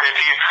paper. If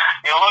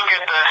you look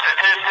at the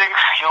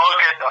statistics, you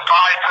look at the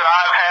fights that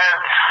I've had,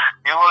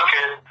 you look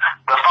at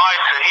the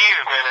fights that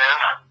he's been in,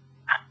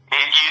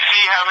 you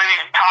see how many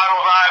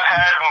titles I've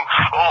had, and,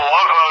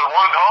 I've had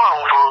one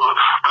title for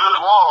this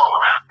long.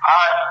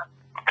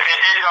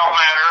 It don't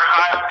matter.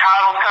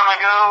 Titles come and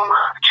go,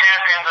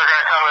 champions are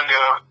going to come and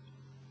go.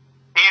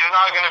 He's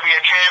not going to be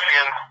a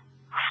champion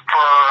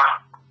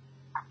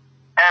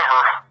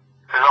forever,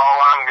 is all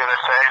I'm going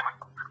to say.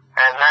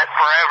 And that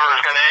forever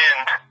is going to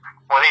end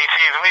when he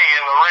sees me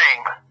in the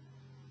ring.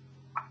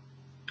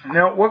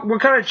 Now,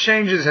 what kind of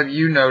changes have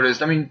you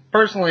noticed? I mean,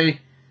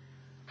 personally,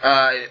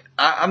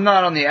 I'm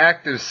not on the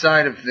active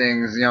side of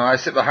things. You know, I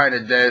sit behind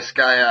a desk.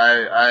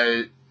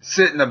 I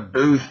sit in a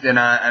booth and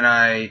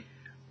I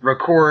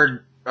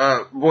record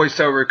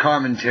voiceover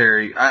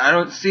commentary. I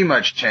don't see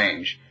much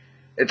change.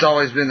 It's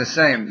always been the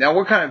same. Now,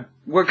 what kind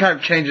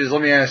of changes?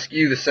 Let me ask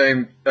you the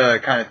same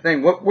kind of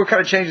thing. What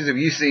kind of changes have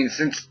you seen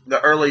since the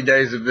early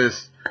days of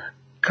this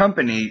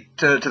company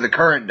to the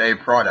current day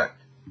product?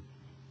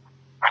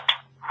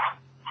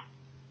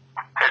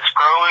 It's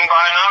growing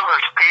by numbers.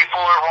 People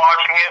are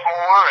watching it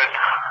more, and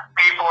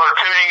people are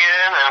tuning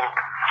in, and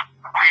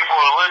people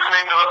are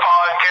listening to the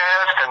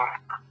podcast, and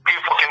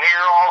people can hear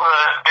all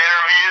the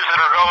interviews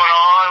that are going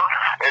on.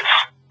 It's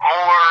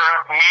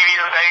more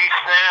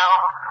media-based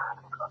now.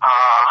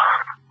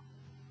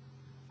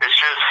 It's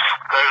just,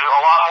 there's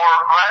a lot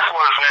more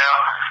wrestlers now,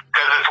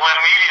 because it's went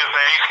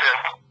media-based,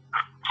 and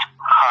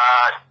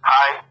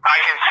I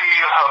can see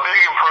a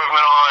big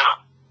improvement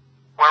on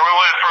where we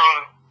went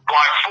from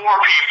like 4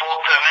 people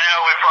to now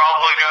we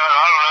probably got,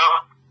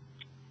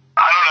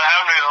 I don't know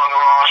how many on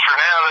the roster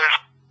now. There's,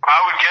 I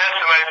would guess,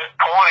 maybe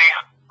 20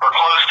 or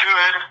close to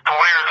it,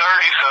 20 or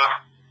 30, so.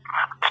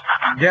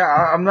 Yeah,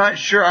 I'm not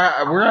sure.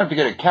 We're going to have to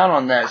get a count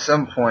on that at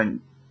some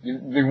point.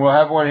 We'll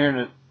have one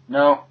here.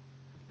 No?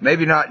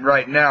 Maybe not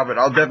right now, but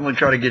I'll definitely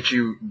try to get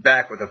you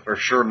back with a for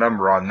sure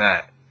number on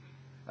that.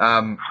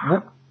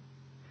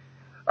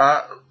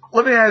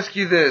 Let me ask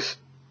you this.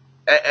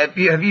 Have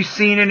you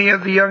seen any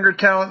of the younger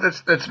talent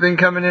that's been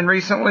coming in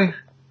recently?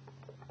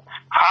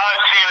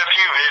 I've seen a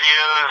few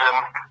videos,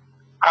 and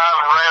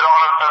I've read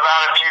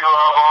about a few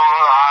of them.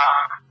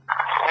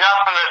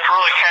 Nothing that's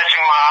really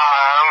catching my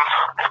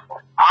eye.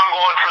 I'm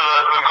going for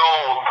the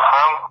gold.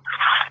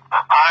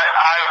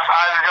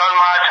 I've done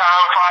my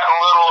time fighting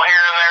little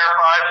here and there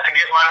fights to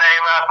get my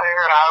name out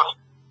there, and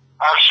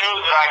I've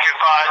shown that I can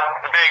fight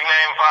big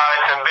name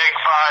fights and big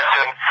fights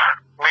and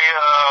be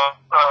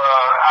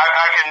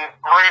I can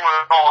bring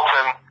results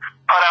and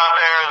put out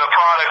there the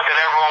product that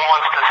everyone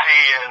wants to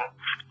see, and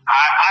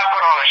I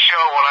put on a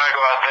show when I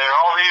go out there.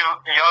 All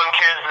these young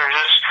kids are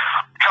just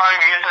trying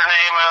to get their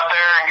name out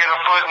there and get a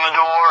foot in the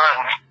door,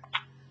 and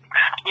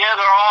yeah,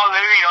 they're all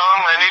new, young.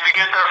 They need to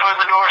get their foot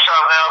in the door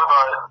somehow,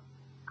 but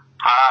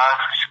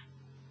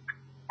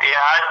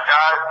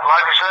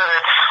like I said,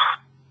 it's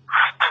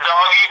the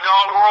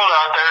dog-eat-dog world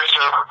out there,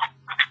 so.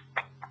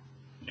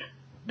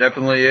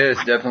 Definitely is.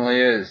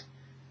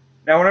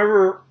 Now,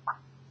 whenever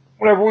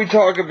we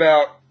talk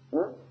about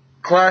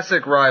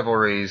classic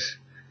rivalries,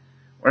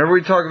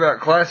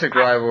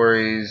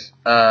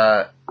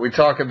 we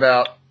talk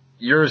about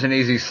yours and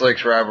Easy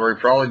Slick's rivalry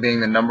probably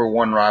being the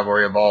 #1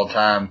 rivalry of all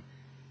time.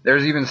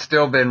 There's even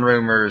still been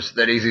rumors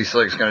that Easy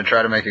Slick's going to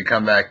try to make a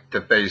comeback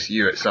to face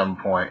you at some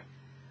point.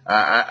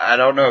 I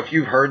don't know if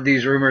you've heard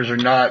these rumors or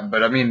not,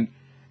 but I mean,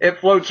 it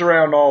floats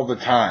around all the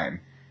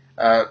time.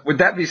 Would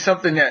that be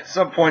something that at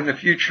some point in the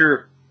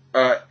future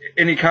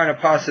any kind of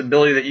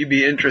possibility that you'd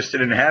be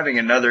interested in having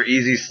another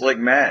Easy Slick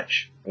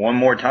match one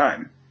more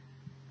time?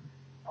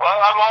 Well,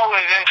 I'm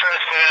always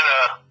interested in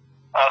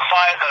a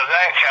fight of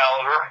that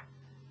caliber.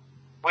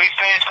 We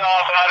faced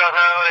off, I don't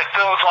know, it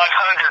feels like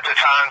hundreds of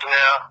times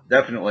now.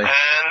 Definitely.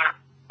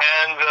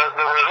 And the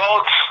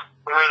results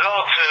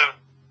have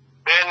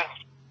been,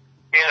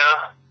 you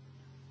know,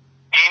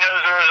 he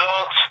knows the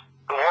results,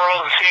 the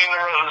world's seen the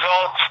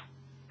results.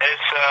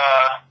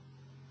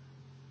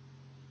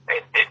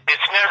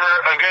 It's never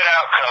a good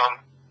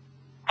outcome.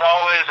 It's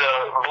always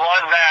a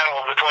blood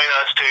battle between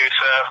us two,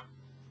 so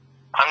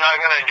I'm not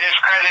going to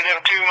discredit him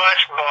too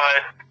much,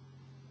 but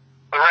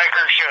the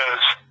record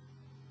shows.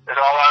 Is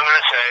all I'm going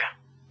to say.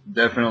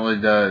 Definitely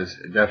does.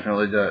 It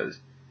definitely does.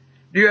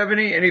 Do you have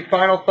any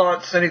final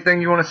thoughts,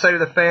 anything you want to say to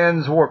the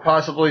fans or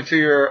possibly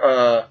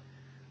to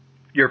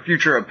your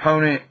future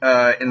opponent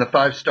in the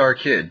 5-Star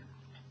Kid?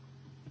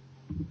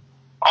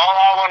 All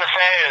I want to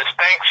say is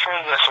thanks for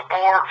the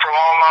support from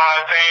all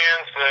my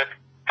fans that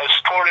have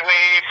supported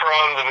me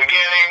from the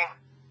beginning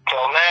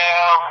till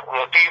now.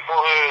 The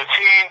people who have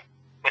seen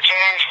the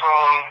change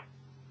from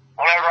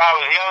whenever I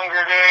was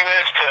younger doing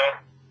this to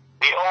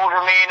the older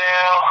me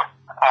now.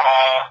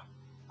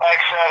 Like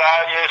I said,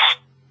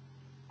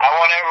 I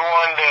want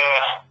everyone to,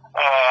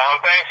 I'm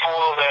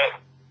thankful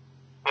that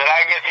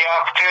I get the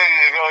opportunity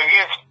to go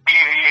against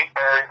Easy,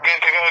 or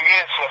get to go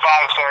against the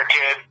 5-Star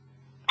Kid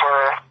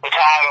for the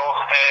title.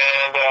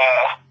 And,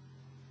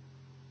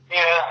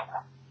 yeah,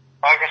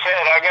 like I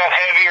said, I got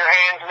heavier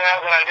hands now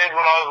than I did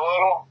when I was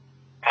little.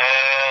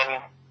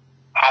 And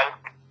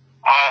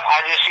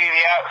I just see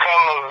the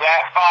outcome of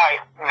that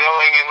fight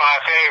going in my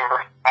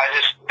favor. I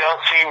just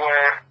don't see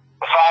where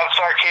the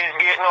 5-Star Kid's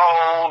getting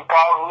old,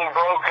 probably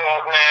broke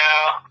up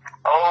now,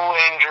 old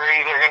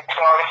injuries are going to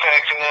start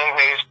affecting him.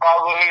 He's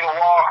probably need a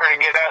walker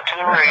to get out to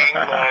the ring,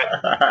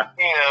 but,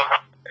 you know,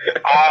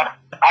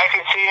 I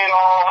can see it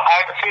all.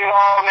 I can see it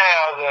all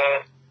now.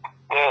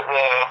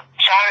 The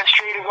shining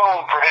street of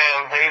gold for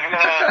him. He's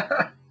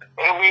gonna.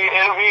 It'll be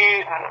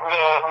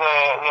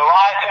the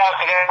lights out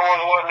that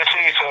everyone's wanting to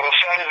see. So it'll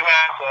shut his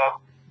mouth up.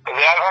 Because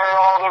I've heard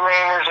all the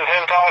rumors of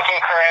him talking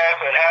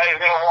crap and how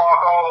he's gonna walk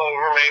all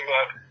over me.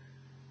 But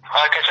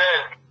like I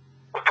said,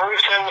 the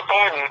proof's in the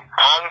pudding.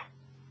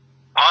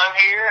 I'm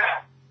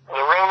here.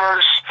 The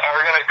rumors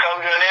are gonna come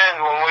to an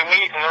end when we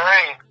meet in the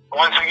ring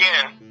once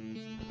again.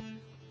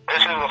 This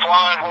is the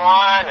Flying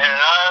Hawaiian,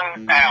 and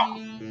I'm out.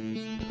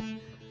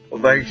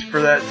 Well, thanks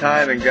for that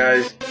time, and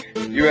guys,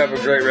 you have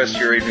a great rest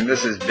of your evening.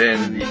 This has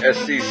been the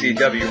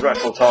SCCW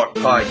Wrestle Talk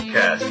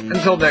Podcast.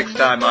 Until next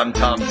time, I'm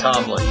Tom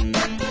Tomlin.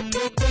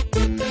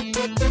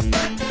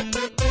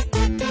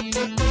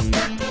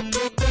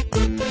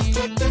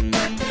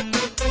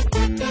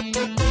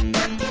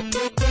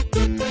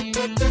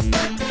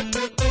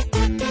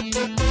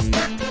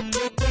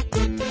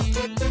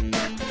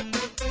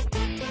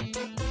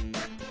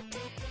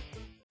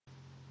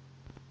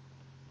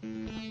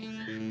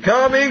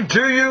 Coming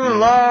to you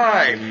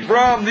live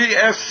from the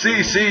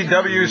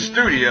SCCW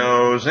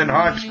studios in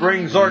Hot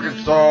Springs,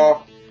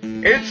 Arkansas,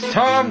 it's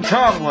Tom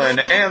Tomlin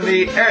and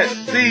the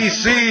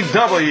SCCW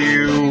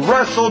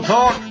Wrestle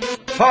Talk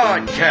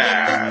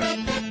Podcast.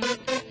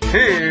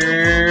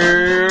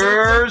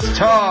 Here's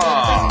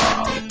Tom.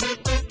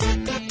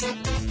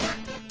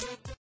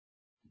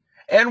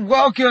 And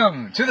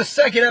welcome to the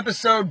second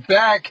episode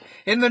back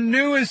in the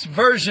newest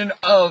version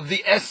of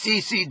the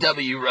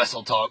SCCW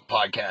Wrestle Talk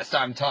Podcast.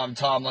 I'm Tom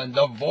Tomlin,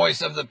 the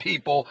voice of the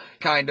people,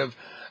 kind of.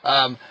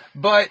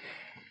 But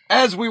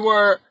as we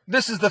were,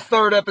 this is the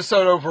third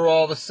episode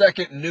overall, the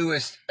second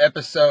newest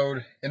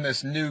episode in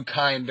this new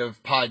kind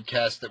of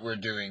podcast that we're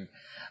doing.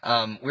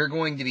 We're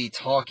going to be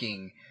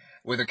talking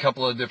with a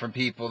couple of different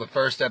people. The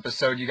first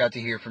episode you got to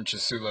hear from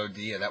Chisulo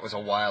Dia. That was a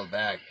while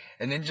back.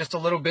 And then just a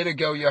little bit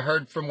ago, you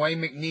heard from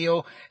Wayne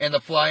McNeil and the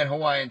Flying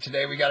Hawaiian.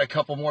 Today, we got a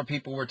couple more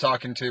people we're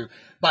talking to.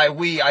 By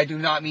we, I do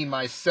not mean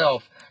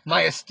myself.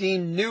 My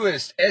esteemed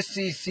newest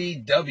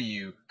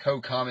SCCW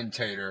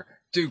co-commentator,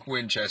 Duke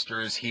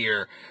Winchester, is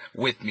here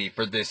with me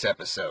for this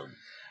episode.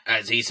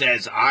 As he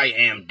says, I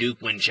am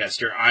Duke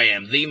Winchester. I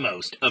am the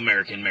most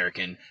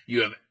American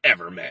you have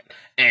ever met.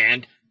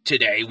 And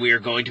today, we are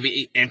going to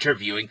be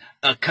interviewing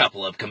a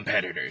couple of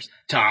competitors.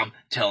 Tom,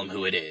 tell them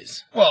who it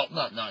is. Well,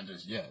 not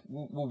just yet.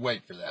 We'll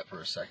wait for that for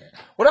a second.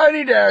 What I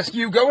need to ask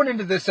you, going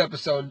into this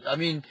episode, I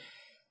mean,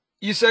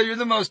 you say you're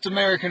the most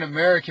American.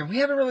 We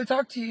haven't really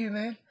talked to you,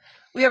 man.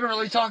 We haven't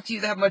really talked to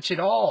you that much at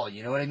all,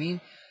 you know what I mean?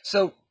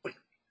 So,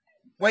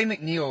 Wayne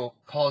McNeil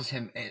calls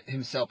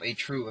himself a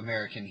true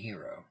American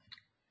hero.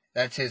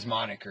 That's his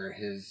moniker,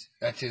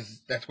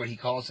 that's what he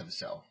calls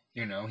himself.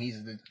 You know,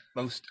 he's the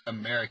most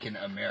American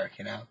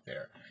out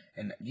there.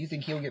 And do you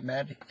think he'll get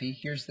mad if he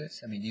hears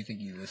this? I mean, do you think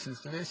he listens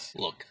to this?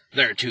 Look,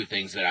 there are two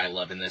things that I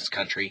love in this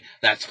country.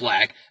 That's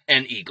flag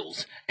and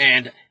eagles.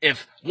 And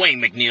if Wayne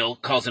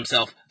McNeil calls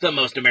himself the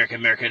most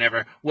American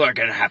ever, we're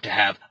going to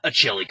have a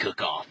chili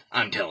cook-off.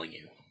 I'm telling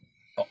you.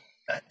 Oh,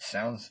 that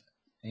sounds...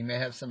 He may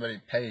have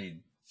somebody paid.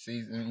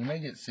 You may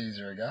get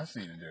Cesar Agassi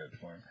to do it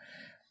for him.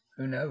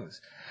 Who knows?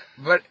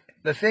 But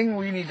the thing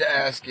we need to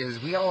ask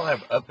is, we got a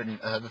lot of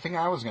the thing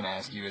I was going to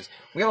ask you is,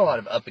 we got a lot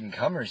of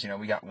up-and-comers. You know,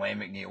 we got Wayne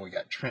McNeil, we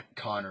got Trent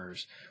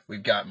Connors,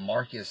 we've got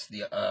Marcus,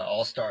 the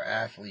all-star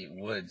athlete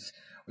Woods.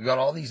 We've got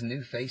all these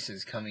new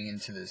faces coming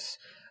into this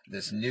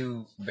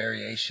new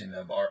variation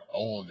of our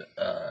old,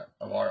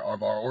 of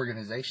our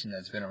organization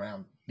that's been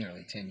around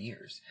nearly 10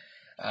 years.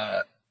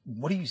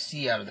 What do you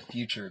see out of the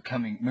future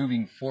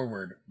moving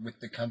forward with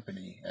the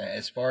company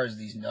as far as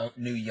these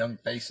new young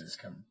faces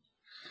come?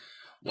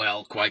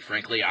 Well, quite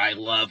frankly, I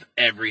love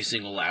every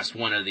single last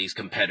one of these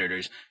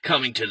competitors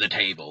coming to the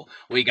table.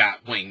 We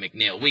got Wayne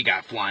McNeil, we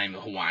got Flying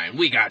Hawaiian,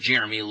 we got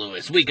Jeremy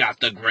Lewis, we got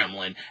the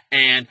Gremlin,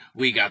 and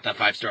we got the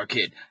 5-Star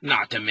Kid.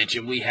 Not to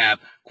mention, we have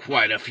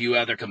quite a few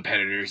other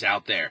competitors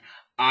out there.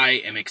 I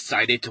am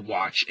excited to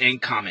watch and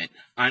comment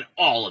on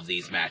all of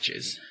these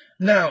matches.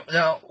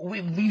 Now,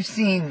 we've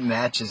seen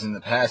matches in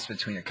the past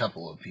between a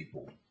couple of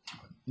people,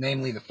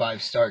 namely the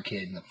 5-Star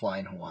Kid and the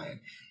Flying Hawaiian.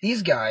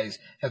 These guys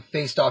have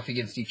faced off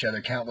against each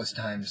other countless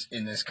times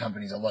in this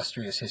company's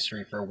illustrious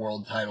history for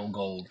world title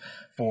gold,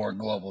 for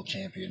global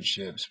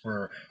championships,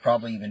 for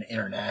probably even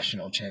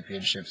international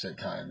championships at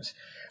times.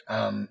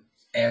 And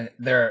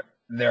they're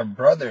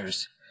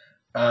brothers.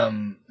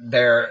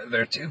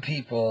 They're two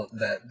people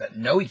that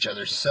know each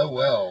other so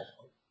well,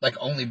 like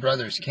only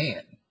brothers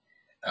can.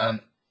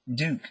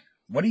 Duke,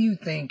 what do you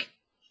think?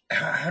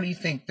 How do you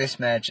think this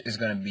match is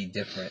going to be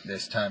different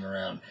this time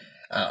around?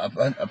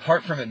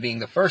 Apart from it being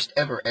the first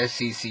ever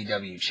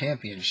SCCW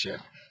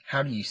championship,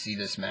 how do you see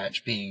this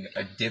match being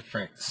a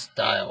different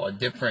style,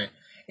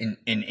 in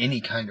any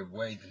kind of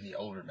way than the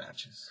older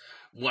matches?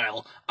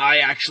 Well, I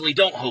actually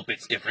don't hope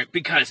it's different,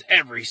 because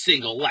every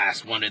single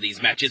last one of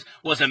these matches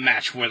was a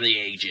match for the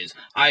ages.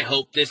 I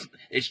hope this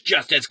is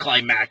just as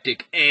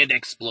climactic and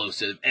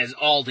explosive as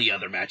all the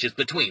other matches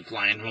between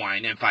Flying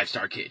Hawaiian and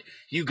 5-Star Kid.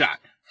 You got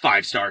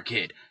 5-Star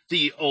Kid,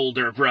 the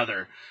older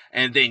brother,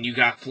 and then you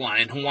got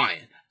Flying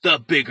Hawaiian, the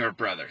bigger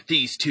brother.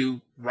 These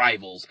two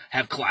rivals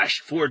have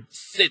clashed for,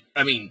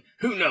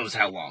 who knows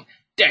how long,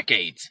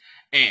 decades,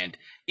 and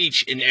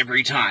each and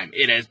every time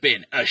it has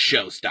been a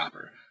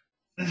showstopper.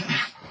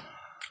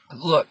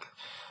 Look,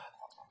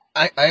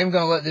 I am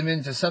going to let them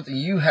into something.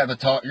 You're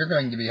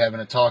going to be having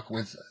a talk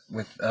with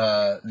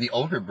the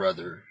older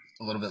brother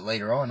a little bit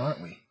later on,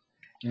 aren't we?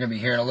 You're going to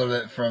be hearing a little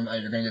bit from.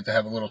 You're going to get to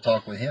have a little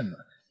talk with him.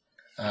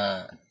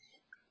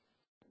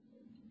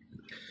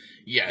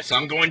 Yes,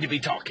 I'm going to be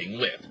talking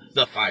with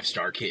the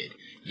 5-Star Kid.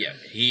 Yeah,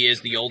 he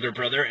is the older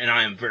brother, and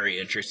I am very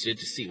interested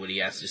to see what he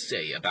has to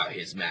say about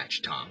his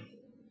match, Tom.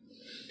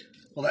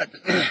 Well,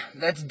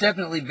 that's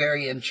definitely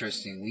very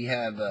interesting. We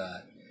have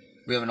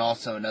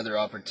also another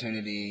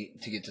opportunity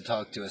to get to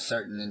talk to a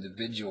certain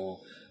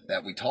individual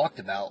that we talked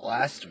about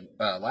last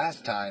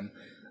time.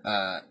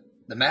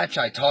 The match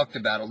I talked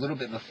about a little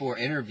bit before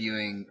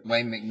interviewing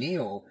Wayne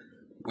McNeil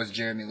was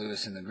Jeremy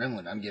Lewis and the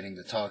Gremlin. I'm getting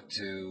to talk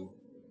to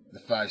the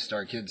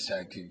 5-Star Kids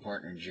tag team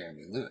partner,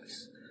 Jeremy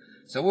Lewis.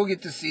 So we'll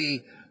get to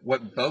see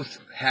what both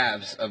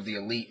halves of the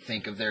Elite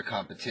think of their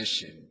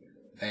competition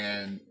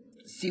and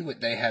see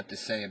what they have to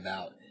say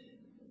about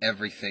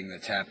everything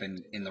that's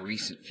happened in the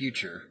recent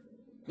future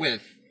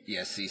with the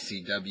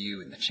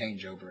SCCW and the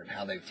changeover and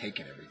how they've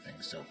taken everything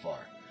so far.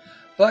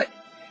 But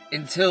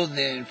until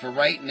then, for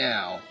right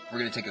now, we're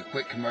going to take a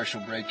quick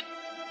commercial break,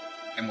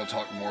 and we'll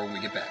talk more when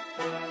we get back.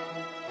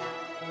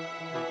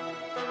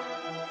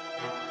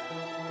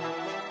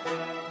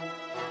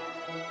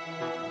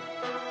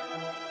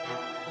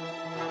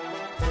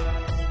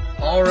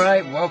 All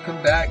right,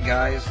 welcome back,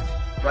 guys.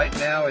 Right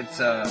now, it's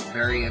a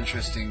very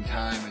interesting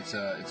time. It's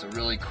a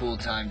really cool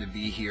time to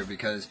be here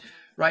because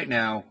right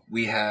now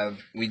we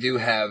do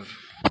have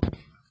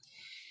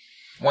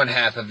one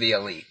half of the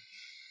Elite.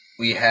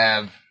 We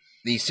have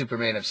the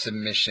Superman of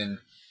Submission,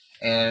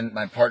 and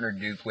my partner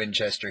Duke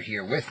Winchester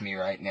here with me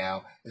right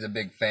now is a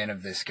big fan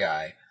of this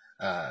guy,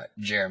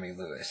 Jeremy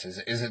Lewis.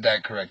 Isn't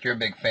that correct? You're a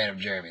big fan of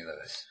Jeremy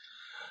Lewis.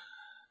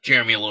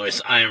 Jeremy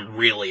Lewis, I am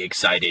really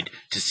excited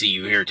to see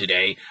you here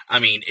today. I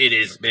mean, it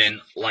has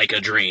been like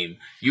a dream.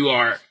 You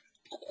are,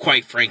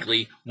 quite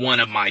frankly, one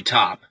of my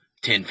top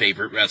 10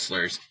 favorite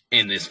wrestlers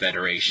in this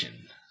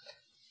federation.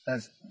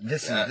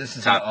 This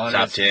is top, an honest...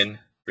 top 10,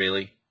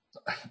 really?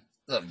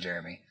 Look,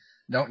 Jeremy,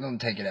 don't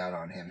take it out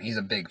on him. He's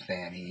a big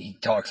fan. He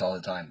talks all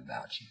the time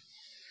about you.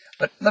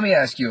 But let me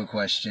ask you a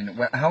question.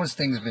 How has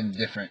things been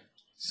different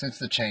since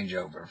the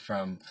changeover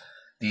from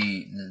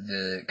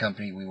the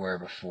company we were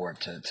before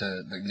to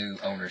the new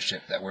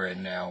ownership that we're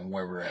in now and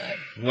where we're at?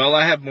 Well,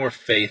 I have more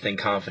faith and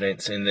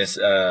confidence in this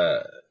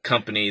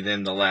company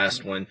than the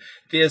last one.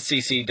 The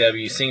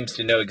SCCW seems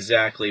to know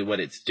exactly what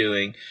it's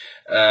doing,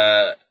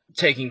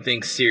 taking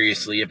things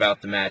seriously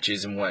about the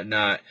matches and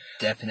whatnot.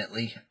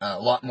 Definitely. A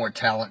lot more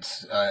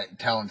talents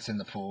in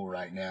the pool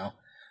right now.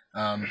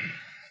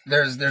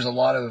 There's a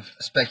lot of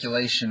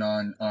speculation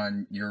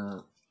on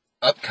your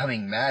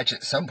upcoming match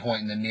at some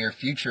point in the near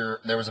future.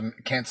 There was a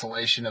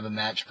cancellation of a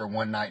match for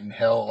One Night in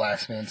Hell,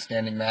 last man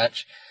standing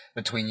match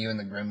between you and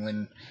the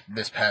Gremlin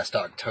this past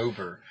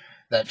October.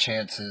 That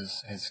chance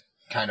has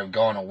kind of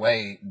gone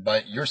away,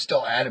 but you're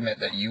still adamant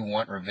that you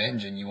want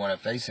revenge and you want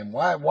to face him.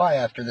 Why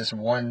after this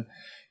one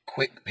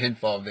quick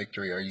pinfall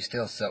victory are you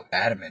still so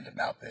adamant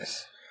about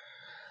this?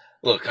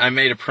 Look, I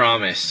made a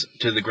promise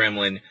to the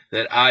Gremlin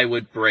that I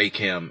would break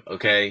him,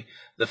 okay?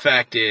 The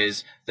fact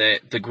is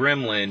that the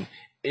Gremlin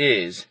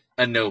is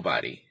a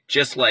nobody,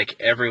 just like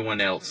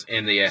everyone else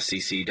in the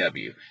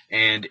SCCW.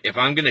 And if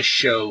I'm going to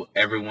show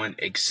everyone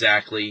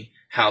exactly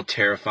how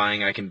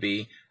terrifying I can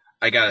be,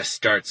 I got to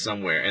start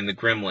somewhere, and the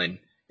Gremlin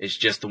is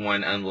just the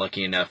one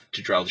unlucky enough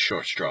to draw the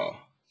short straw.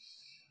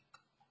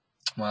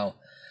 Well,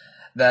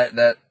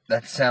 that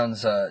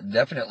sounds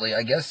definitely,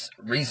 I guess,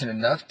 reason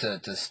enough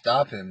to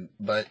stop him.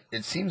 But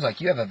it seems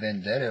like you have a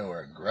vendetta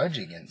or a grudge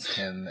against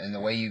him, in the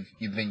way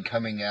you've been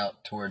coming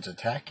out towards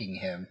attacking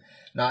him,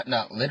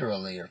 not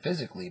literally or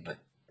physically, but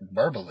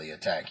verbally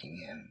attacking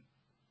him.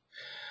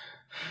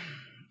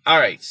 All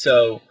right,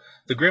 so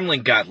the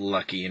Gremlin got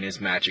lucky in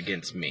his match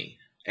against me,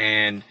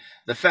 and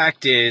the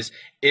fact is,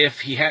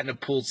 if he hadn't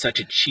have pulled such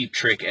a cheap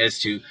trick as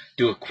to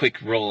do a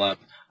quick roll up,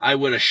 I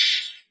would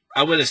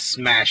have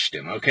smashed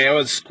him, okay? I would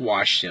have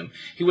squashed him.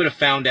 He would have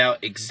found out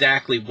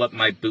exactly what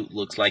my boot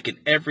looks like in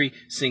every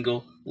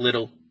single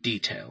little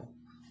detail.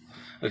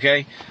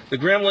 Okay? The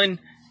Gremlin,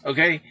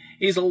 okay,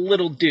 he's a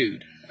little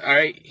dude,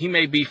 alright? He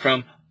may be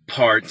from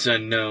parts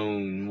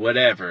unknown,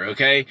 whatever,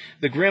 okay?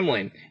 The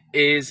Gremlin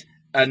is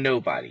a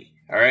nobody,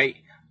 alright?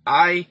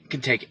 I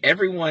can take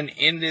everyone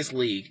in this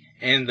league,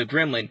 and the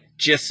Gremlin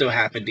just so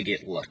happened to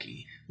get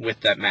lucky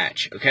with that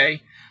match,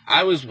 okay?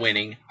 I was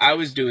winning, I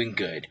was doing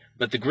good,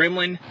 but the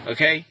Gremlin,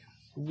 okay,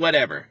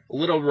 whatever, a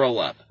little roll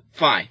up,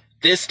 fine.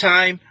 This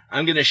time,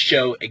 I'm going to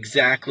show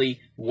exactly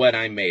what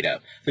I'm made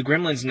of. The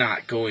Gremlin's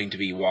not going to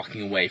be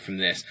walking away from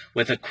this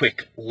with a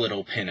quick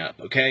little pin-up,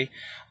 okay?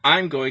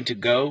 I'm going to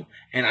go,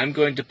 and I'm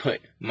going to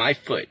put my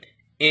foot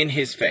in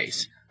his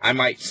face. I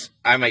might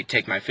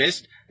take my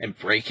fist and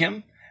break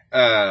him.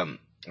 I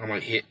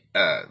might hit,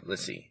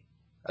 let's see,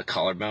 a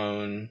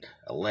collarbone,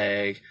 a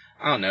leg,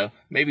 I don't know,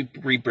 maybe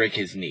re-break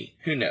his knee.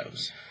 Who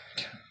knows?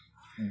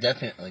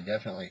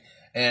 Definitely.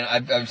 And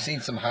I've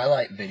seen some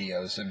highlight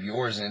videos of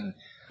yours and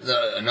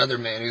another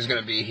man who's going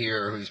to be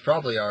here, who's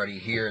probably already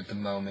here at the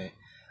moment,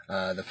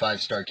 the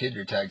 5-Star Kid,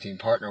 your tag team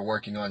partner,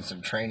 working on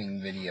some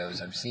training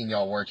videos. I've seen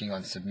y'all working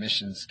on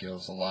submission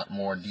skills a lot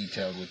more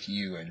detailed with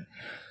you, and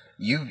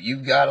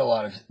you've got a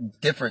lot of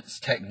different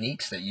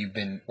techniques that you've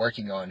been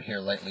working on here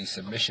lately,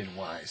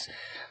 submission-wise.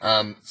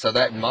 So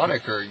that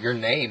moniker, your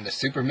name, the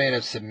Superman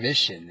of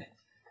Submission,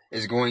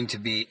 is going to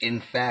be,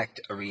 in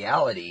fact, a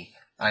reality,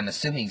 I'm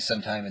assuming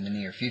sometime in the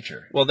near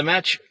future. Well, the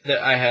match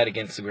that I had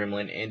against the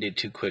Gremlin ended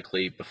too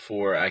quickly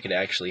before I could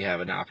actually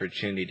have an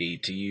opportunity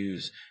to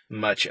use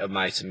much of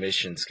my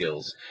submission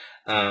skills.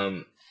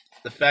 The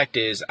fact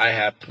is, I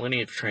have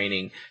plenty of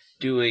training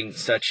doing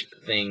such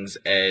things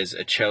as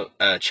a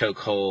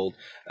chokehold,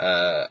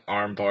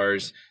 arm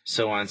bars,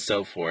 so on and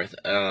so forth.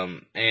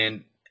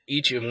 And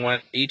each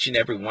and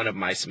every one of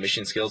my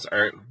submission skills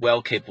are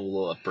well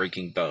capable of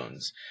breaking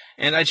bones.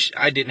 And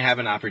I didn't have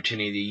an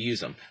opportunity to use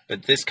them.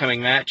 But this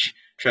coming match,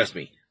 trust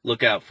me,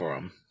 look out for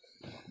them.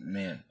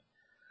 Man,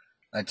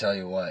 I tell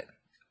you what,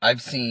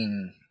 I've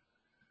seen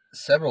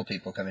several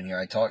people come in here.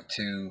 I talked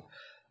to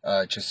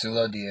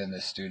Chisulo Dia in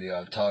this studio.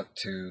 I've talked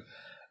to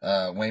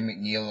Wayne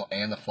McNeil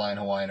and the Flying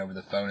Hawaiian over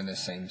the phone in the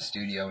same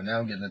studio. And now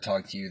I'm getting to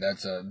talk to you.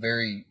 That's a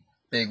very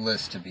big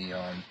list to be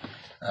on.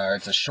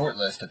 It's a short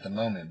list at the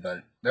moment,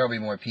 but there'll be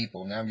more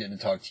people. Now I'm getting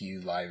to talk to you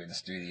live in the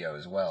studio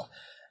as well.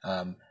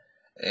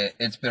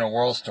 It's been a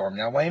whirlstorm.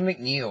 Now, Wayne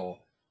McNeil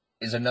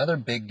is another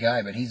big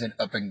guy, but he's an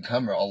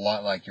up-and-comer, a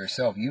lot like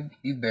yourself.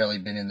 You've barely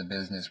been in the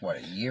business,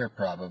 a year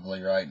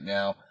probably right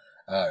now,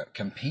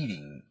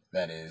 competing,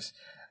 that is,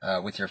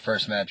 with your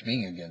first match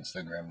being against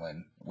the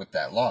Gremlin with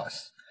that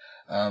loss.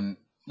 Wayne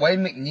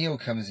McNeil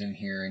comes in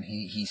here, and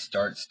he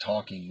starts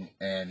talking,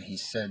 and he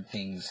said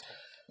things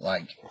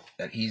like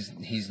that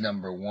he's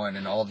number one,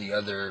 and all the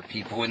other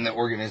people in the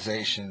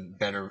organization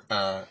better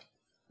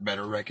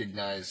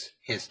recognize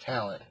his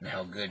talent and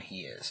how good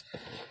he is.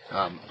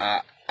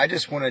 I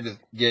just wanted to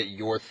get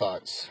your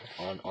thoughts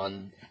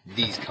on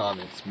these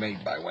comments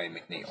made by Wayne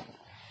McNeil.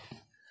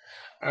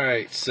 All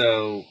right,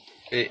 so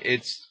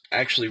it's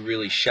actually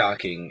really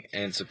shocking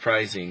and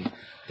surprising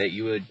that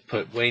you would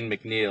put Wayne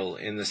McNeil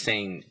in the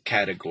same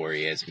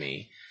category as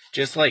me.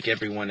 Just like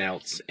everyone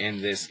else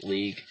in this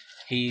league,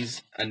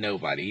 he's a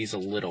nobody. He's a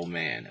little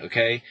man,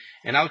 okay?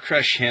 And I'll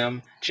crush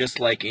him just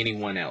like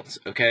anyone else,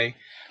 okay?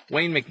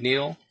 Wayne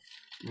McNeil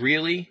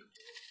really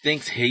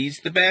thinks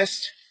he's the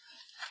best?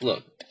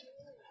 Look,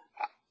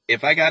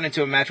 if I got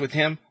into a match with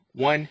him,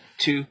 1,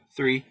 2,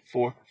 3,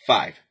 4,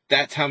 5.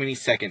 That's how many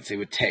seconds it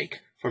would take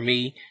for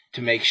me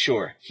to make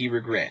sure he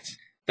regrets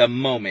the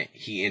moment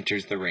he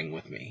enters the ring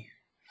with me.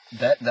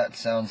 That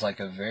sounds like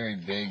a very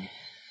big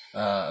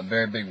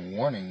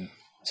warning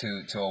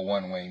to a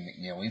one Wayne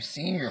McNeil. We've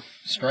seen your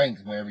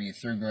strength whenever you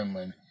threw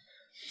Gremlin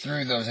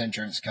through those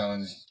entrance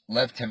cones,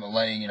 left him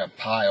laying in a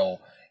pile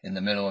in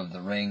the middle of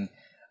the ring.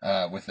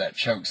 with that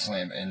choke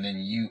slam, and then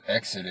you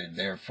exited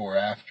therefore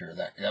after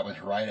that was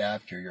right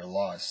after your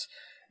loss.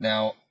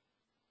 Now,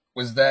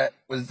 was that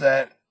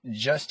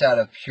just out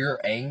of pure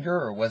anger,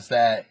 or was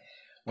that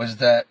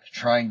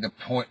trying to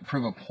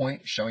prove a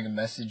point, showing a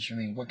message? I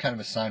mean, what kind of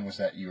a sign was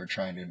that you were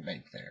trying to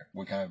make there?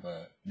 What kind of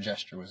a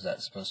gesture was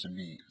that supposed to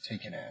be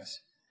taken as?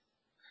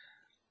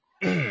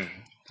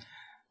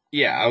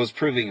 Yeah, I was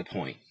proving a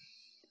point.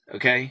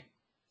 Okay?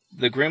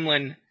 The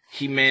Gremlin,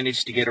 he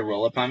managed to get a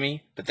roll up on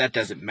me, but that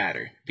doesn't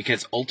matter,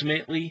 because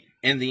ultimately,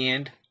 in the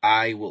end,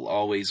 I will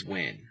always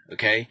win.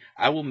 Okay?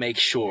 I will make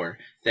sure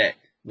that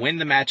when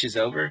the match is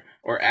over,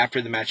 or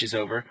after the match is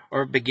over,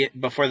 or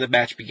before the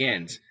match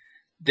begins,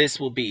 this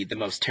will be the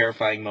most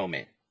terrifying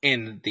moment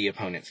in the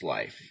opponent's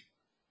life.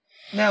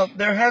 Now,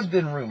 there has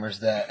been rumors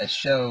that a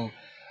show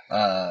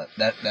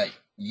that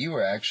you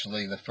were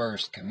actually the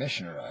first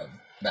commissioner of,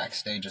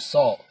 Backstage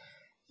Assault,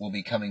 will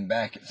be coming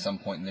back at some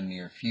point in the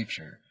near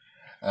future.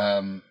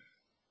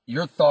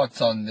 Your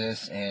thoughts on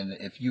this, and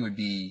if you would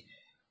be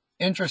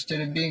interested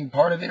in being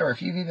part of it, or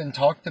if you've even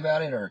talked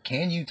about it, or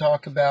can you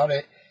talk about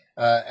it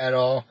at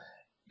all?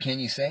 Can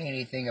you say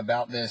anything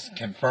about this?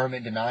 Confirm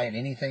it, deny it,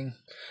 anything?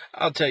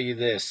 I'll tell you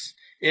this.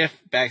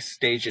 If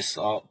Backstage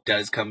Assault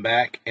does come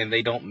back and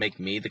they don't make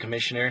me the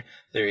commissioner,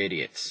 they're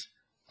idiots.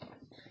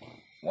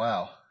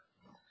 Wow.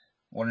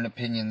 What an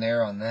opinion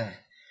there on that.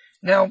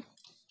 Now,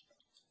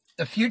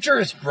 the future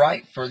is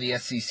bright for the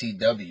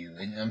SCCW,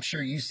 and I'm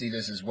sure you see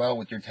this as well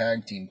with your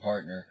tag team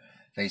partner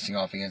facing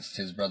off against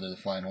his brother, the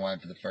Flying Hawaiian,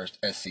 for the first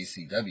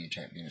SCCW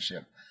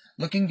championship.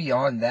 Looking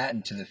beyond that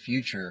into the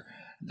future,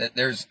 that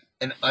there's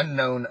an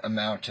unknown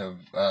amount of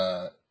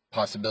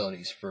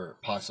possibilities for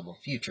possible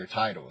future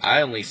titles.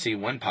 I only see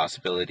one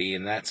possibility,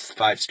 and that's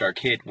 5-Star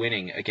Kid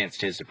winning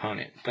against his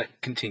opponent. But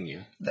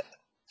continue.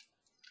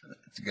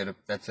 That's good.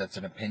 That's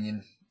an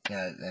opinion,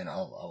 and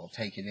I'll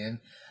take it in.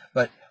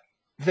 But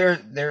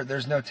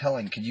there's no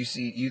telling. Could you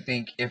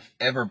think if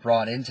ever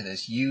brought into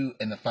this, you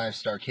and the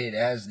 5-Star Kid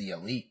as the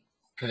Elite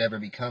could ever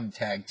become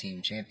tag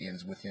team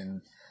champions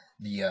within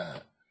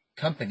the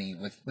company,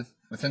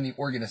 within the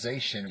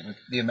organization, with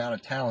the amount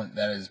of talent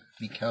that has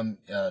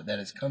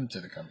come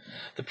to the company?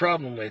 The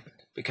problem with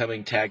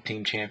becoming tag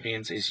team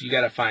champions is you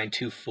got to find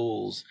two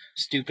fools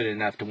stupid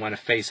enough to want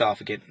to face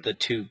off against the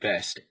two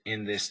best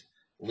in this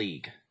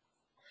league.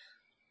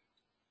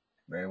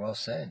 Very well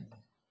said.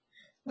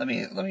 Let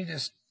me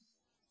just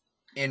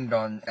end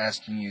on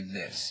asking you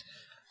this.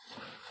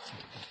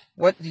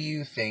 What do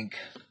you think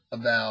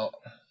about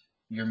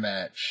your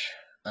match?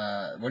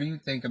 What do you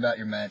think about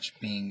your match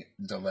being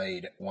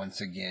delayed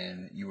once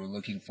again? You were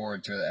looking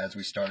forward to it as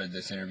we started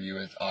this interview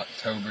with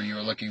October. You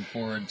were looking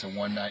forward to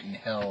One Night in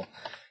Hell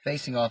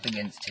facing off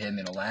against him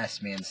in a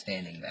last man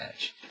standing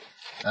match.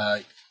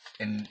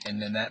 And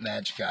then that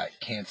match got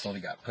canceled,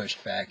 it got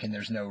pushed back, and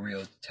there's no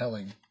real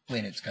telling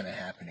when it's going to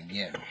happen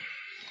again.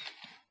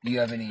 Do you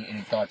have any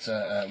thoughts?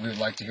 We would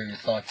like to hear your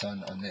thoughts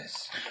on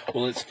this.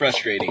 Well, it's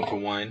frustrating, for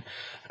one.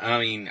 I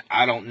mean,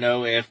 I don't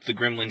know if the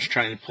Gremlin's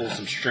trying to pull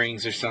some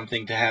strings or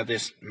something to have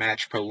this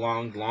match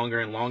prolonged longer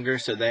and longer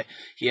so that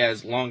he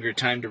has longer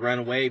time to run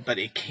away, but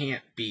it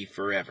can't be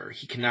forever.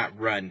 He cannot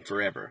run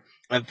forever.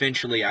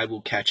 Eventually, I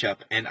will catch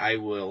up, and I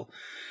will,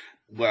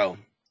 well,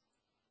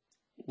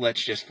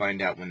 let's just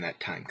find out when that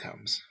time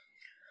comes.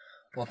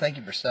 Well, thank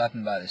you for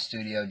stopping by the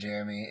studio,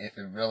 Jeremy. It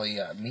really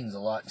means a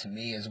lot to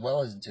me as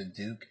well as to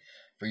Duke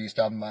for you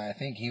stopping by. I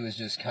think he was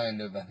just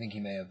I think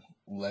he may have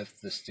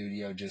left the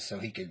studio just so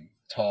he could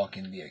talk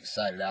and be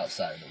excited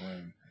outside of the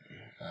room.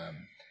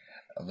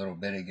 A little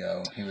bit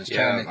ago, he was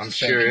trying to. I'm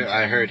sure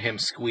I heard him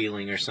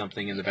squealing or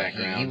something in the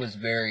background. He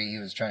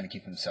was trying to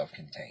keep himself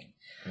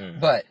contained.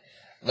 But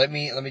let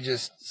me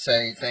just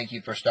say thank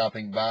you for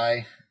stopping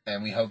by,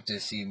 and we hope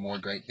to see more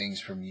great things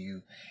from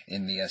you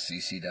in the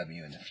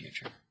SCCW in the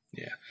future.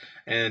 Yeah.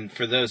 And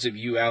for those of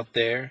you out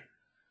there,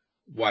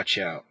 watch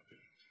out.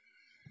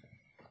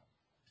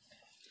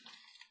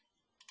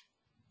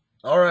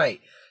 All right.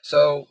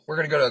 So we're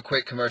going to go to a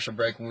quick commercial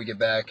break. When we get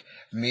back,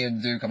 me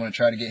and Duke, I'm going to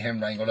try to get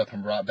him wrangled up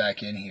and brought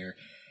back in here.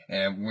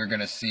 And we're going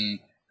to see,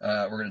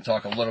 we're going to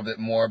talk a little bit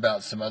more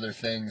about some other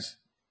things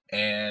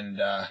and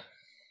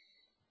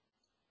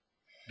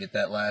get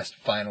that last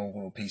final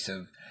little piece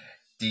of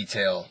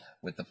detail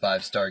with the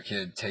 5-Star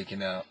Kid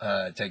taken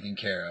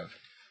care of.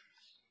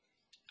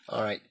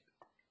 All right,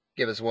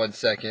 give us 1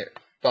 second,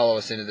 follow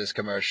us into this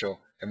commercial,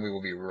 and we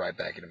will be right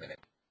back in a minute.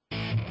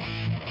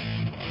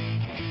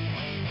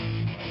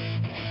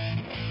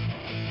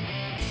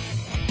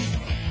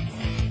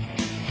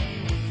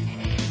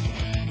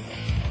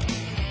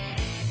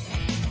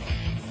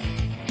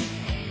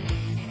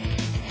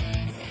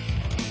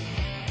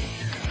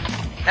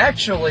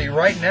 Actually,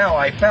 right now,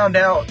 I found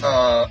out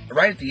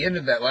right at the end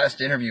of that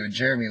last interview with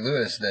Jeremy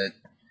Lewis that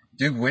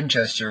Duke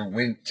Winchester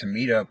went to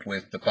meet up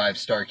with the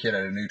 5-Star Kid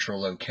at a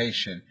neutral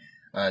location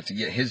to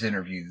get his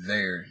interview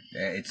there.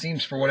 It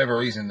seems for whatever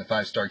reason the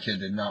 5-Star Kid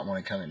did not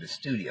want to come into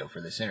studio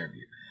for this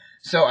interview.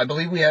 So I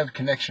believe we have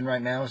connection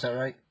right now. Is that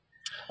right?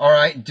 All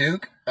right,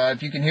 Duke,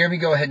 if you can hear me,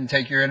 go ahead and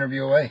take your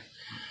interview away.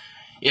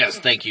 Yes,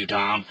 thank you,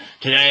 Tom.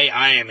 Today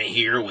I am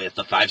here with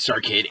the 5-Star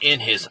Kid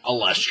in his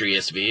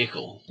illustrious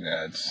vehicle.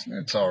 Yeah,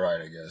 it's all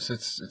right, I guess.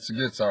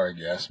 It's all right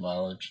gas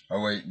mileage.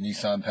 Oh wait,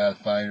 Nissan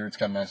Pathfinder. It's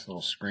got a nice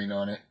little screen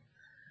on it.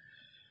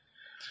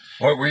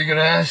 What were you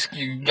gonna ask?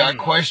 You got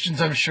questions?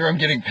 I'm sure I'm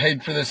getting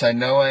paid for this. I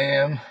know I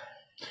am.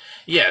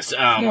 Yes.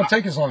 No,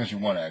 take as long as you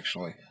want.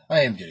 Actually, I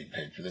am getting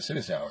paid for this. It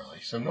is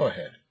hourly, so go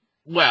ahead.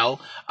 Well,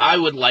 I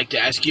would like to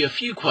ask you a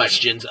few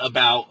questions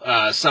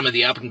about some of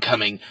the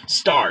up-and-coming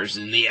stars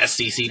in the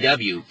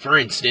SCCW. For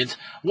instance,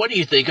 what do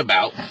you think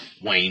about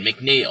Wayne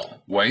McNeil?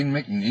 Wayne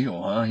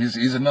McNeil, huh?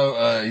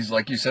 He's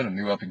like you said, a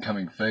new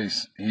up-and-coming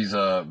face. He's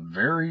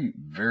very,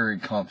 very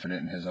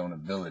confident in his own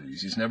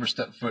abilities. He's never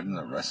stepped foot in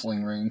a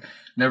wrestling ring,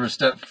 never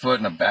stepped foot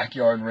in a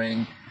backyard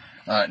ring,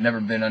 never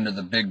been under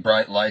the big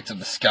bright lights of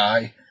the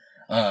sky.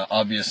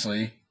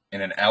 Obviously, in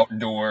an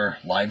outdoor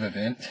live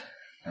event.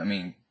 I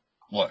mean,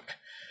 look,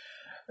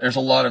 there's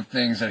a lot of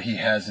things that he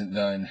hasn't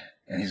done,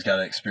 and he's got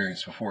to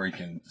experience before he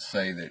can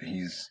say that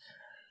he's,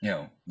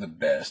 the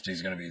best.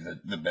 He's going to be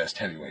the best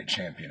heavyweight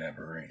champion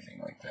ever or anything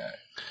like that.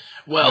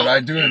 Well, but I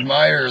do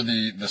admire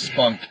the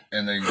spunk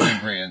and the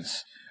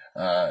exuberance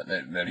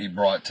that he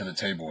brought to the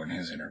table in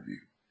his interview.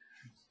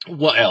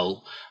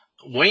 Well,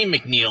 Wayne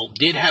McNeil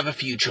did have a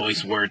few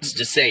choice words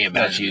to say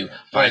about you,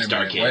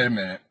 5-Star Kid. Wait a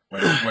minute.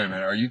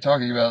 Are you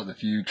talking about the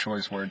few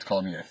choice words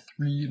calling me a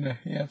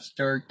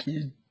 3.5-star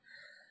kid?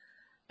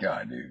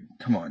 God, dude.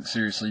 Come on,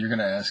 seriously, you're going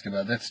to ask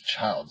about that's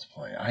child's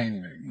play. I ain't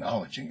even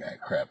acknowledging that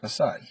crap.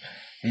 Besides,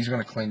 he's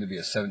going to claim to be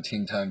a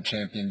 17-time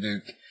champion,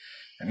 Duke.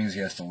 That means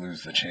he has to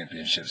lose the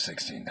championship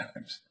 16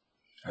 times.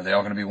 Are they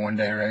all going to be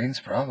one-day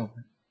reigns?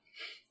 Probably.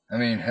 I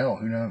mean, hell,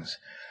 who knows?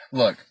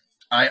 Look,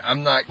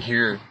 I'm not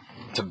here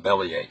to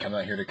bellyache. I'm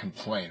not here to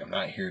complain. I'm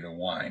not here to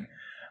whine.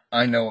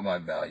 I know what my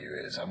value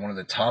is. I'm one of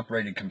the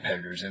top-rated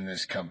competitors in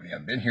this company.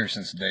 I've been here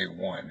since day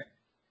one.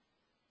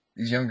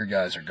 These younger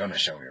guys are going to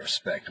show me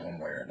respect one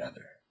way or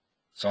another.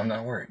 So I'm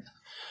not worried.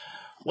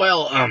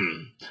 Well,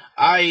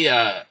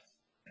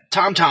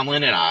 Tom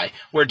Tomlin and I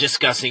were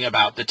discussing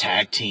about the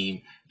tag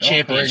team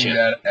championship.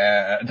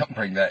 Don't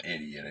bring that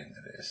idiot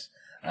into this.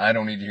 I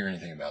don't need to hear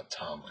anything about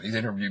Tomlin. He's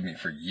interviewed me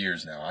for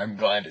years now. I'm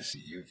glad to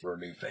see you for a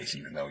new face,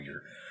 even though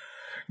you're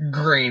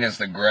green as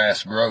the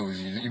grass grows,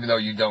 even though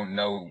you don't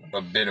know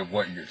a bit of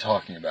what you're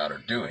talking about or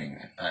doing.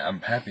 I'm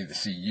happy to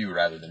see you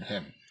rather than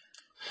him.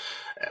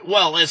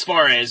 Well, as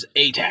far as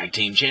a tag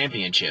team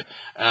championship,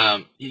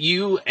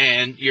 you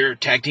and your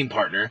tag team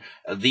partner,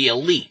 the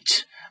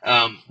Elite,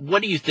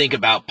 what do you think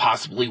about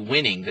possibly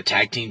winning the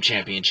tag team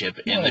championship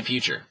in the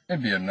future?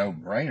 It'd be a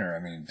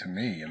no-brainer. To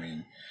me,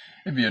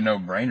 it'd be a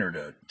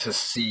no-brainer to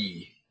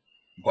see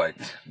what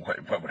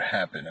would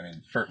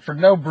happen. For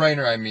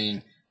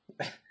no-brainer,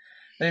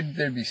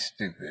 they'd be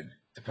stupid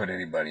to put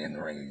anybody in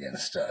the ring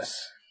against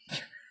us.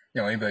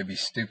 Anybody'd be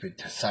stupid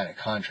to sign a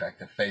contract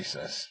to face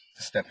us,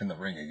 to step in the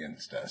ring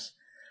against us.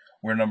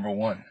 We're number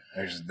one.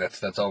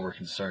 That's all we're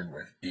concerned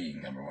with,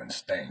 being number one,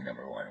 staying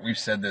number one. We've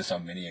said this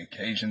on many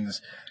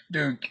occasions.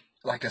 Duke,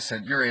 like I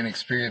said, you're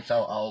inexperienced.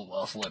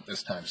 I'll let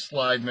this time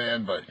slide,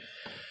 man, but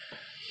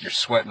you're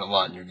sweating a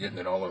lot and you're getting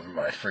it all over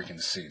my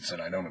freaking seats,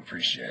 and I don't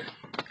appreciate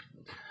it.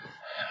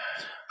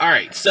 All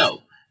right,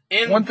 so...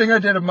 One thing I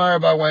did admire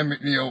by Wayne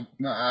McNeil,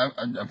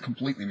 I'm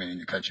completely meaning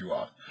to cut you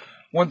off.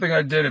 One thing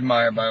I did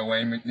admire by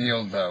Wayne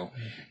McNeil, though,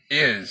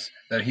 is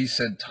that he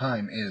said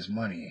time is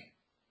money.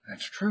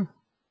 That's true.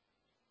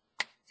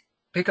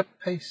 Pick up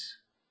the pace.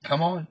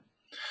 Come on.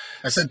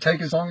 I said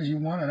take as long as you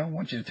want. I don't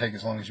want you to take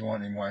as long as you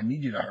want anymore. I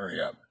need you to hurry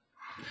up.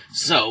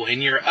 So,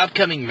 in your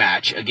upcoming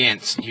match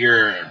against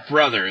your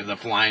brother, the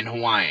Flying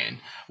Hawaiian,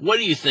 what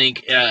do you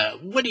think?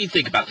 What do you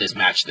think about this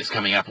match that's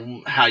coming up?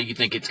 How you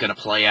think it's going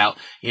to play out?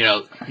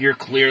 You're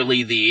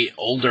clearly the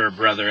older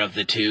brother of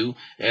the two.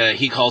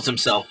 He calls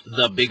himself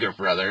the bigger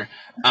brother.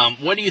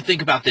 What do you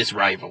think about this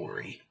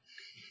rivalry?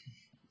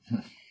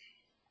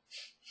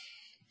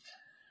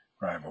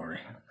 Rivalry.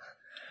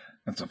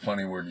 That's a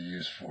funny word to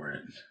use for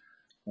it.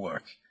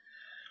 Look,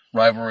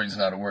 rivalry is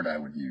not a word I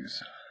would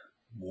use.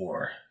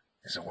 War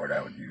is a word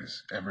I would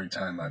use. Every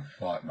time I've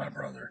fought my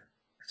brother,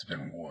 it's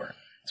been war.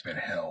 It's been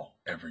hell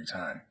every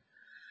time.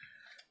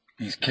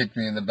 He's kicked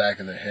me in the back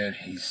of the head.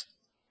 He's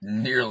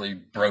nearly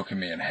broken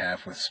me in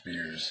half with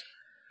spears.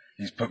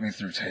 He's put me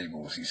through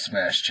tables. He's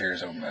smashed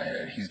chairs over my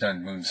head. He's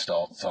done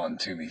moonsaults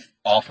onto me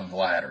off of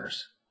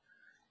ladders.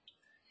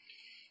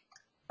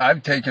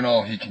 I've taken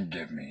all he can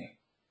give me,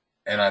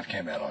 and I've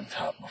came out on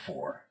top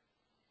before.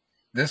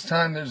 This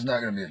time, there's not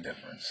going to be a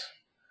difference.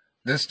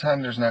 This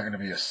time, there's not going to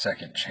be a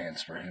second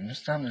chance for him.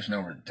 This time, there's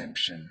no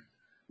redemption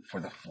for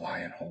the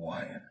Flying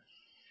Hawaiian.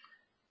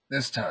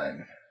 This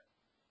time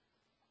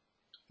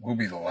will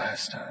be the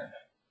last time.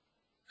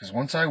 Because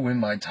once I win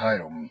my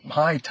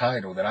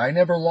title that I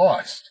never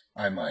lost,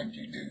 I mind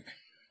you, Duke.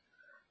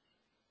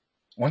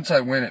 Once I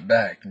win it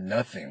back,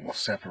 nothing will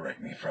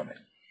separate me from it.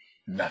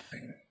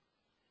 Nothing.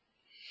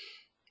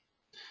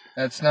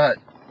 It's not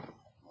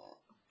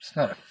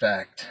a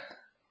fact.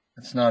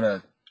 It's not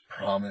a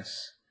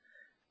promise,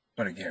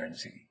 but a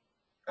guarantee.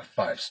 A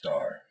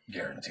 5-star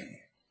guarantee.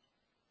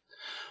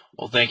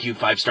 Well, thank you,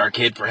 5-Star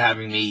Kid, for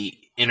having me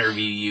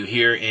interview you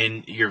here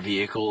in your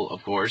vehicle,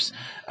 of course.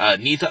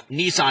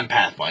 Nissan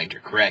Pathfinder,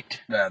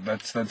 correct? Yeah,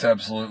 that's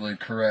absolutely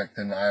correct,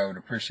 and I would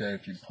appreciate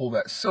if you pull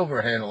that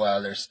silver handle out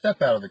of there,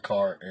 step out of the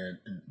car, and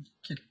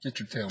get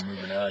your tail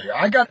moving out of here.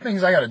 I got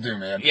things I got to do,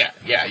 man. Yeah.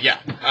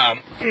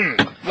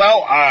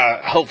 Well,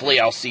 hopefully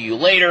I'll see you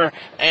later,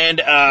 and,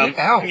 Get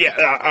out. yeah,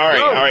 all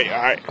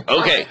right,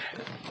 okay.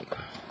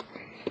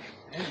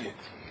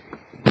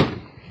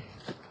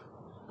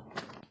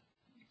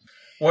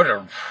 What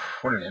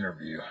an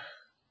interview.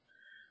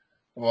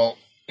 Well,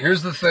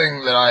 here's the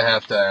thing that I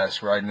have to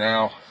ask right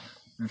now.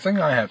 The thing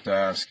I have to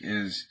ask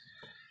is,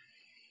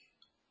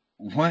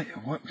 what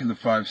could the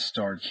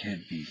 5-Star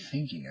Kid be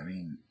thinking? I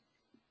mean,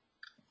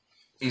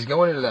 he's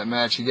going into that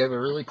match. He gave a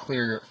really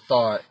clear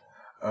thought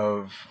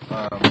of,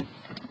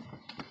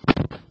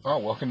 oh,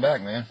 welcome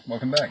back, man.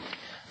 Welcome back.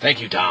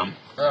 Thank you, Tom.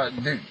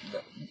 Dude,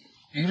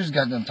 you just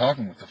got done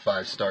talking with the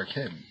 5-Star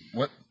Kid.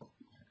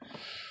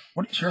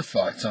 What is your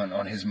thoughts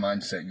on his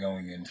mindset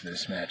going into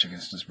this match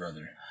against his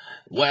brother?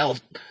 Well,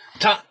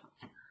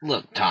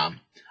 Tom,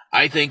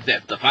 I think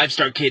that the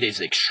 5-Star Kid is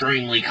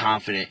extremely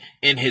confident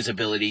in his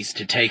abilities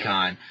to take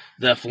on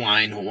the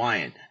Flying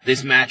Hawaiian.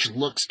 This match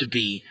looks to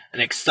be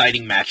an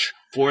exciting match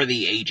for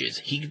the ages.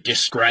 He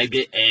described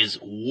it as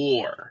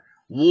war.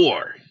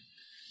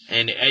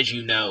 And as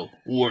you know,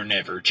 war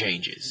never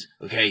changes,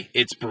 okay?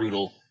 It's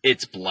brutal,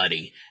 it's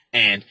bloody,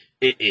 and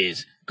it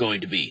is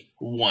going to be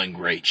one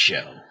great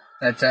show.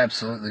 That's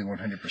absolutely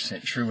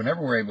 100% true.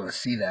 Whenever we're able to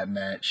see that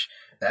match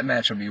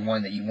will be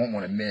one that you won't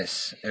want to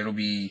miss. It'll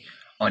be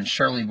on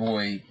Shirley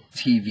Boy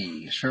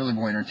TV, Shirley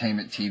Boy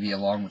Entertainment TV,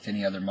 along with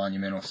any other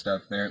Monumental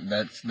stuff there.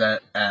 That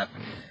app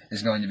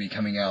is going to be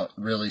coming out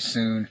really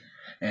soon,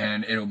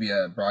 and it'll be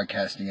a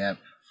broadcasting app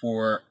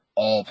for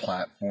all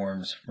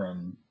platforms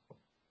from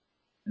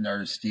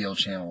Nerd Steel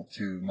Channel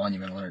to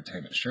Monumental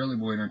Entertainment, Shirley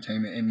Boy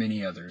Entertainment, and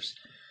many others.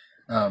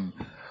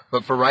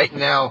 But for right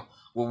now,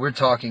 what we're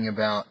talking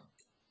about,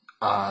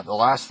 the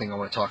last thing I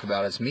want to talk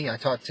about is me. I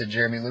talked to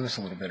Jeremy Lewis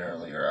a little bit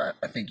earlier.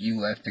 I think you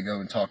left to go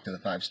and talk to the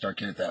 5-Star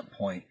Kid at that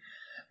point.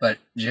 But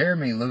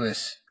Jeremy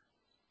Lewis,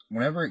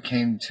 whenever it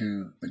came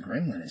to the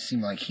Gremlin, it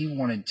seemed like he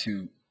wanted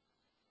to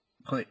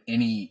put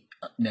any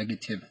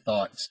negative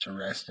thoughts to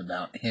rest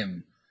about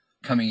him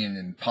coming in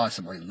and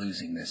possibly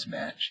losing this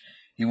match.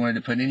 He wanted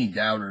to put any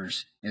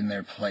doubters in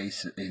their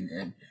place.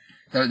 And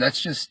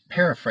that's just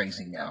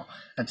paraphrasing now.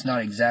 That's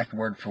not exact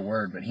word for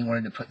word, but he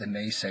wanted to put the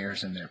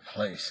naysayers in their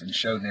place and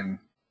show them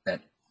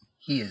that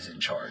he is in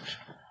charge.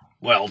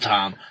 Well,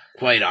 Tom,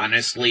 quite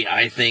honestly,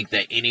 I think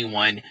that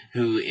anyone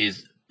who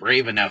is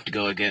brave enough to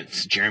go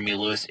against Jeremy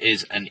Lewis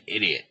is an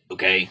idiot,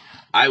 okay?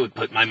 I would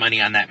put my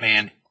money on that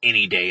man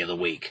any day of the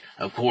week.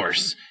 Of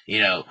course,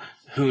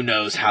 who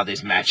knows how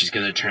this match is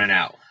going to turn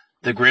out.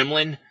 The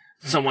Gremlin,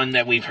 someone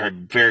that we've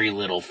heard very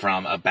little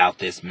from about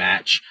this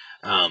match.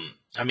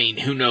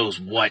 Who knows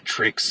what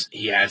tricks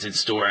he has in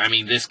store.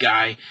 This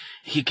guy,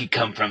 he could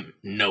come from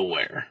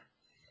nowhere.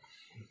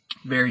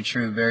 Very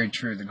true, very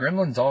true. The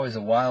Gremlin's always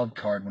a wild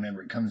card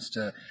whenever it comes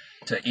to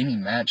any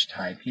match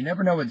type. You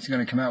never know what he's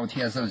going to come out with.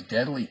 He has those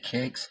deadly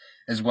kicks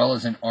as well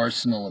as an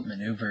arsenal of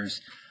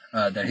maneuvers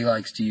that he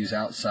likes to use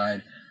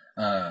outside.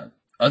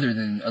 Other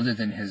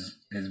than his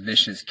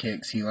vicious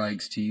kicks, he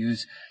likes to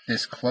use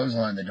this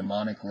clothesline, the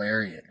demonic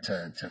lariat,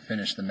 to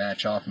finish the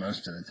match off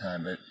most of the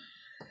time. But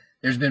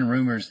there's been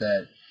rumors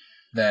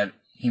that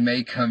he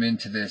may come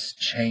into this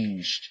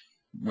changed,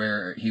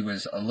 where he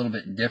was a little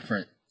bit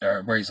different,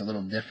 or where he's a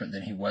little different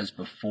than he was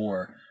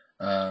before.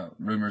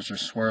 Rumors are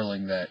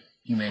swirling that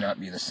he may not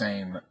be the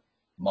same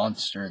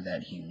monster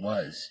that he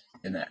was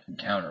in that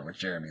encounter with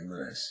Jeremy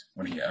Lewis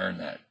when he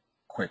earned that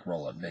quick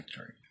roll-up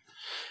victory.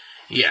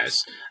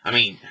 Yes,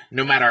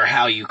 no matter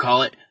how you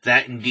call it,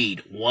 that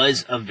indeed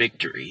was a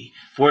victory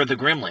for the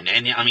Gremlin.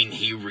 And,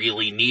 he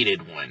really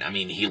needed one.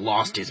 He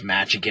lost his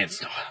match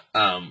against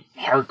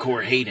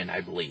Hardcore Hayden,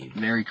 I believe.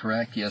 Very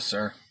correct, yes,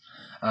 sir.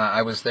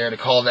 I was there to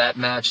call that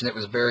match, and it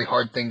was a very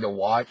hard thing to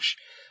watch,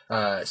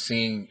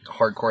 seeing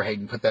Hardcore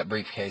Hayden put that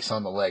briefcase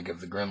on the leg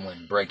of the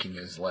Gremlin, breaking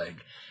his leg,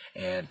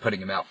 and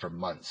putting him out for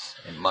months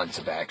and months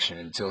of action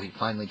until he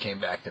finally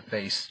came back to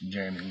face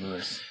Jeremy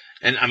Lewis.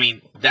 And,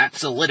 that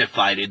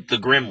solidified the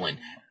Gremlin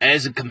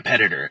as a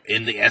competitor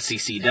in the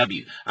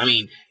SCCW.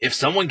 If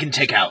someone can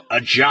take out a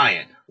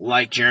giant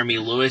like Jeremy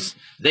Lewis,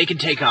 they can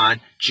take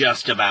on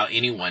just about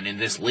anyone in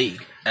this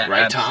league.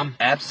 Right, Tom?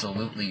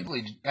 Absolutely.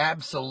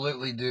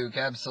 Absolutely, Duke.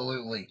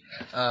 Absolutely.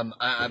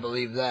 I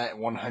believe that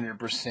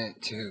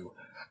 100% too.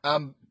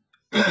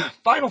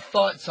 Final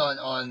thoughts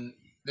on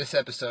this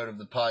episode of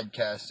the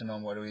podcast and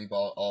on what we've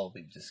all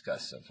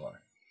discussed so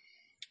far.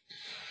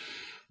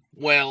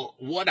 Well,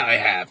 what I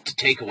have to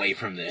take away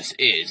from this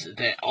is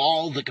that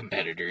all the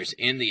competitors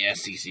in the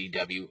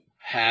SCCW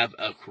have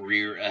a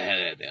career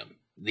ahead of them.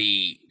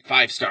 The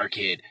 5-Star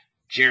Kid,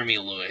 Jeremy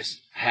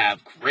Lewis,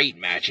 have great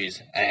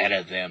matches ahead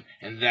of them,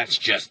 and that's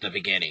just the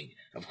beginning.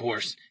 Of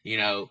course,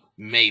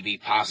 maybe,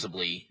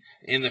 possibly,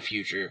 in the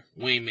future,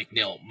 Wayne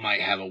McNeil might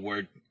have a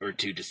word or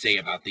two to say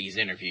about these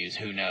interviews,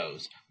 who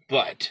knows.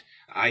 But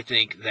I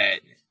think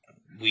that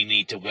we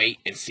need to wait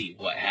and see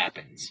what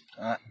happens.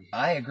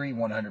 I agree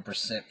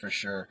 100% for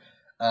sure.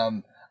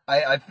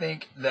 I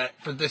think that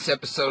for this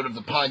episode of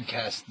the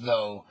podcast,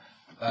 though,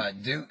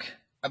 Duke,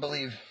 I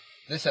believe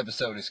this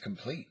episode is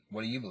complete.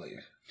 What do you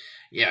believe?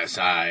 Yes,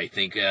 I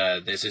think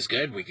this is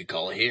good. We could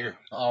call it here.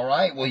 All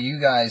right. Well, you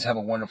guys have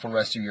a wonderful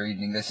rest of your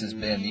evening. This has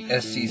been the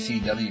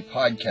SCCW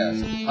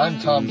podcast. I'm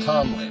Tom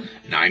Tomlin.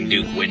 And I'm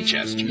Duke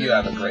Winchester. You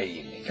have a great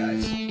evening,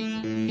 guys.